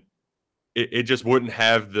 and it just wouldn't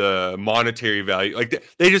have the monetary value. Like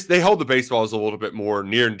they hold the baseballs a little bit more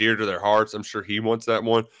near and dear to their hearts. I'm sure he wants that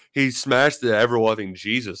one. He smashed the ever-loving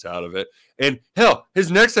Jesus out of it. And hell,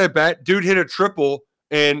 his next at bat, dude hit a triple,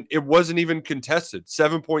 and it wasn't even contested.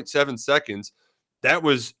 7.7 seconds. That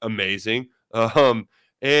was amazing.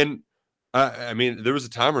 And I mean, there was a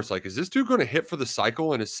time where it's like, is this dude going to hit for the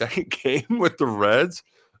cycle in his second game with the Reds?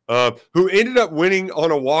 Who ended up winning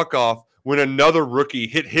on a walk-off when another rookie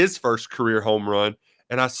hit his first career home run.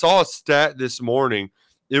 And I saw a stat this morning.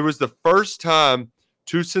 It was the first time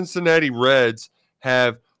two Cincinnati Reds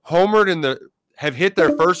have hit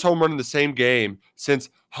their first home run in the same game since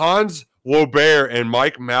Hans Lobert and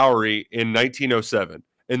Mike Mowry in 1907.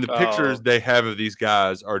 And the pictures they have of these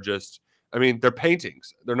guys are just, I mean, they're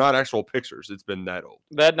paintings. They're not actual pictures. It's been that old.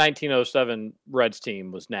 That 1907 Reds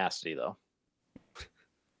team was nasty, though.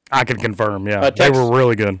 I can confirm, yeah. They were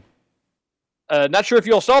really good. Not sure if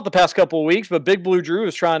you all saw it the past couple of weeks, but Big Blue Drew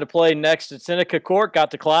was trying to play next at Seneca Court, got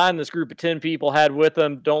declined. This group of 10 people had with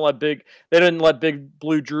them. They didn't let Big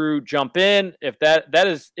Blue Drew jump in. If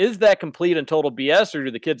is that complete and total BS, or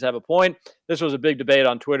do the kids have a point? This was a big debate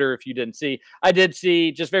on Twitter. If you didn't see, I did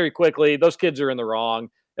see. Just very quickly, those kids are in the wrong.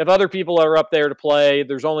 If other people are up there to play,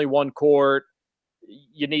 there's only one court.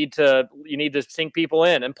 You need to sink people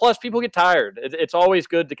in, and plus people get tired. It's always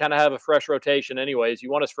good to kind of have a fresh rotation anyways. You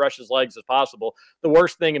want as fresh as legs as possible. The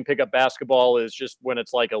worst thing in pickup basketball is just when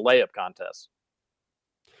it's like a layup contest.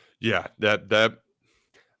 Yeah, that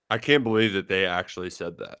I can't believe that they actually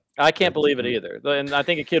said that. I can't believe it either. And I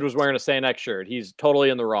think a kid was wearing a St. X shirt. He's totally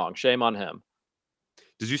in the wrong. Shame on him.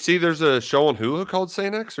 Did you see there's a show on Hulu called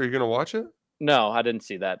St. X? Are you going to watch it? No, I didn't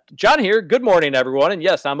see that. John here. Good morning, everyone. And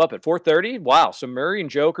yes, I'm up at 4:30. Wow. So Murray and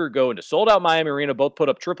Joker go into sold-out Miami Arena, both put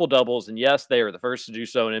up triple doubles. And yes, they are the first to do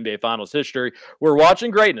so in NBA Finals history. We're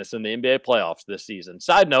watching greatness in the NBA playoffs this season.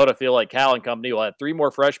 Side note, I feel like Cal and company will add 3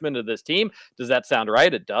 more freshmen to this team. Does that sound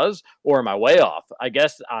right? It does. Or am I way off? I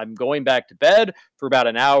guess I'm going back to bed for about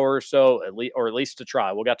an hour or so, at least to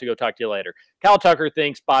try. We'll get to go talk to you later. Cal Tucker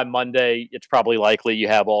thinks by Monday, it's probably likely you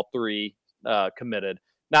have all 3 committed.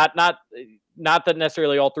 Not that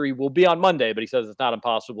necessarily all 3 will be on Monday, but he says it's not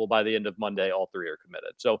impossible by the end of Monday, all 3 are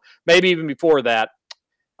committed. So maybe even before that,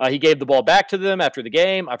 he gave the ball back to them after the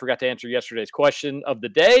game. I forgot to answer yesterday's question of the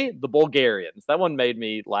day, the Bulgarians. That one made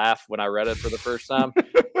me laugh when I read it for the first time.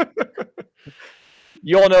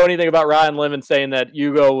 You all know anything about Ryan Lemon saying that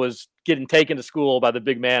Hugo was getting taken to school by the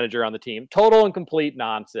big manager on the team? Total and complete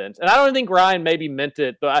nonsense. And I don't think Ryan maybe meant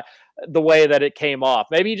it the way that it came off.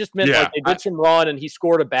 Maybe he just meant like they did some run and he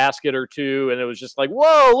scored a basket or two, and it was just like,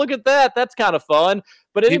 whoa, look at that. That's kind of fun.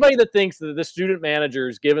 But anybody that thinks that the student manager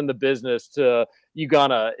is giving the business to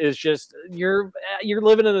Ugonna is just you're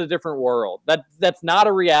living in a different world. That's not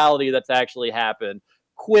a reality that's actually happened.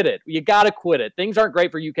 Quit it. You got to quit it. Things aren't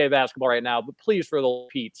great for UK basketball right now, but please, for the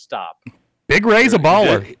Pete, stop. Big Ray's a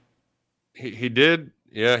baller. He did.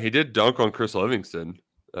 Yeah, he did dunk on Chris Livingston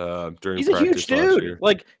during He's a huge dude.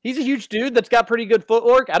 Like, he's a huge dude that's got pretty good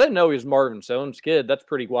footwork. I didn't know he was Marvin Soames' kid. That's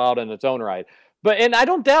pretty wild in its own right. And I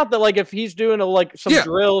don't doubt that, like, if he's doing some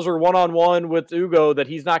drills or one-on-one with Ugo, that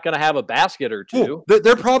he's not going to have a basket or two. Well,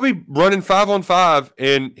 they're probably running 5-on-5,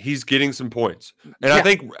 and he's getting some points. And I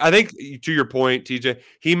think to your point, TJ,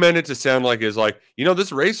 he meant it to sound like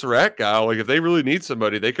this Ray Surratt guy. Like, if they really need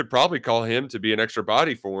somebody, they could probably call him to be an extra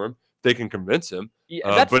body for him. They can convince him.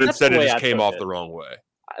 But instead, it just came off the wrong way.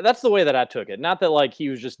 That's the way that I took it. Not that like he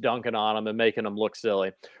was just dunking on him and making him look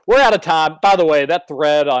silly. We're out of time. By the way, that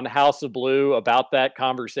thread on House of Blue about that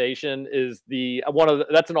conversation is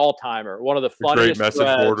that's an all-timer. One of the funniest great message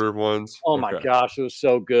border ones. Oh my gosh, it was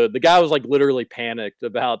so good. The guy was like literally panicked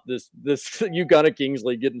about this Ugonna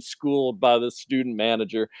Kingsley getting schooled by the student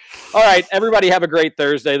manager. All right, everybody have a great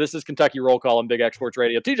Thursday. This is Kentucky Roll Call on Big X Sports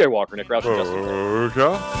Radio. TJ Walker, Nick Roush, and Justin.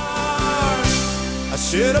 I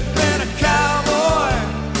should have been a cowboy.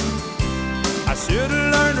 I should have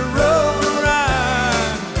learned to rope and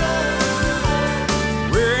ride,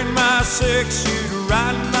 wearing my 6-shooter,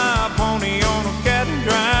 riding my pony on a cat and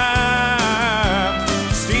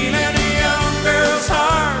drive, stealing a young girl's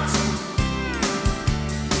hearts,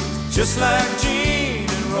 just like Jim.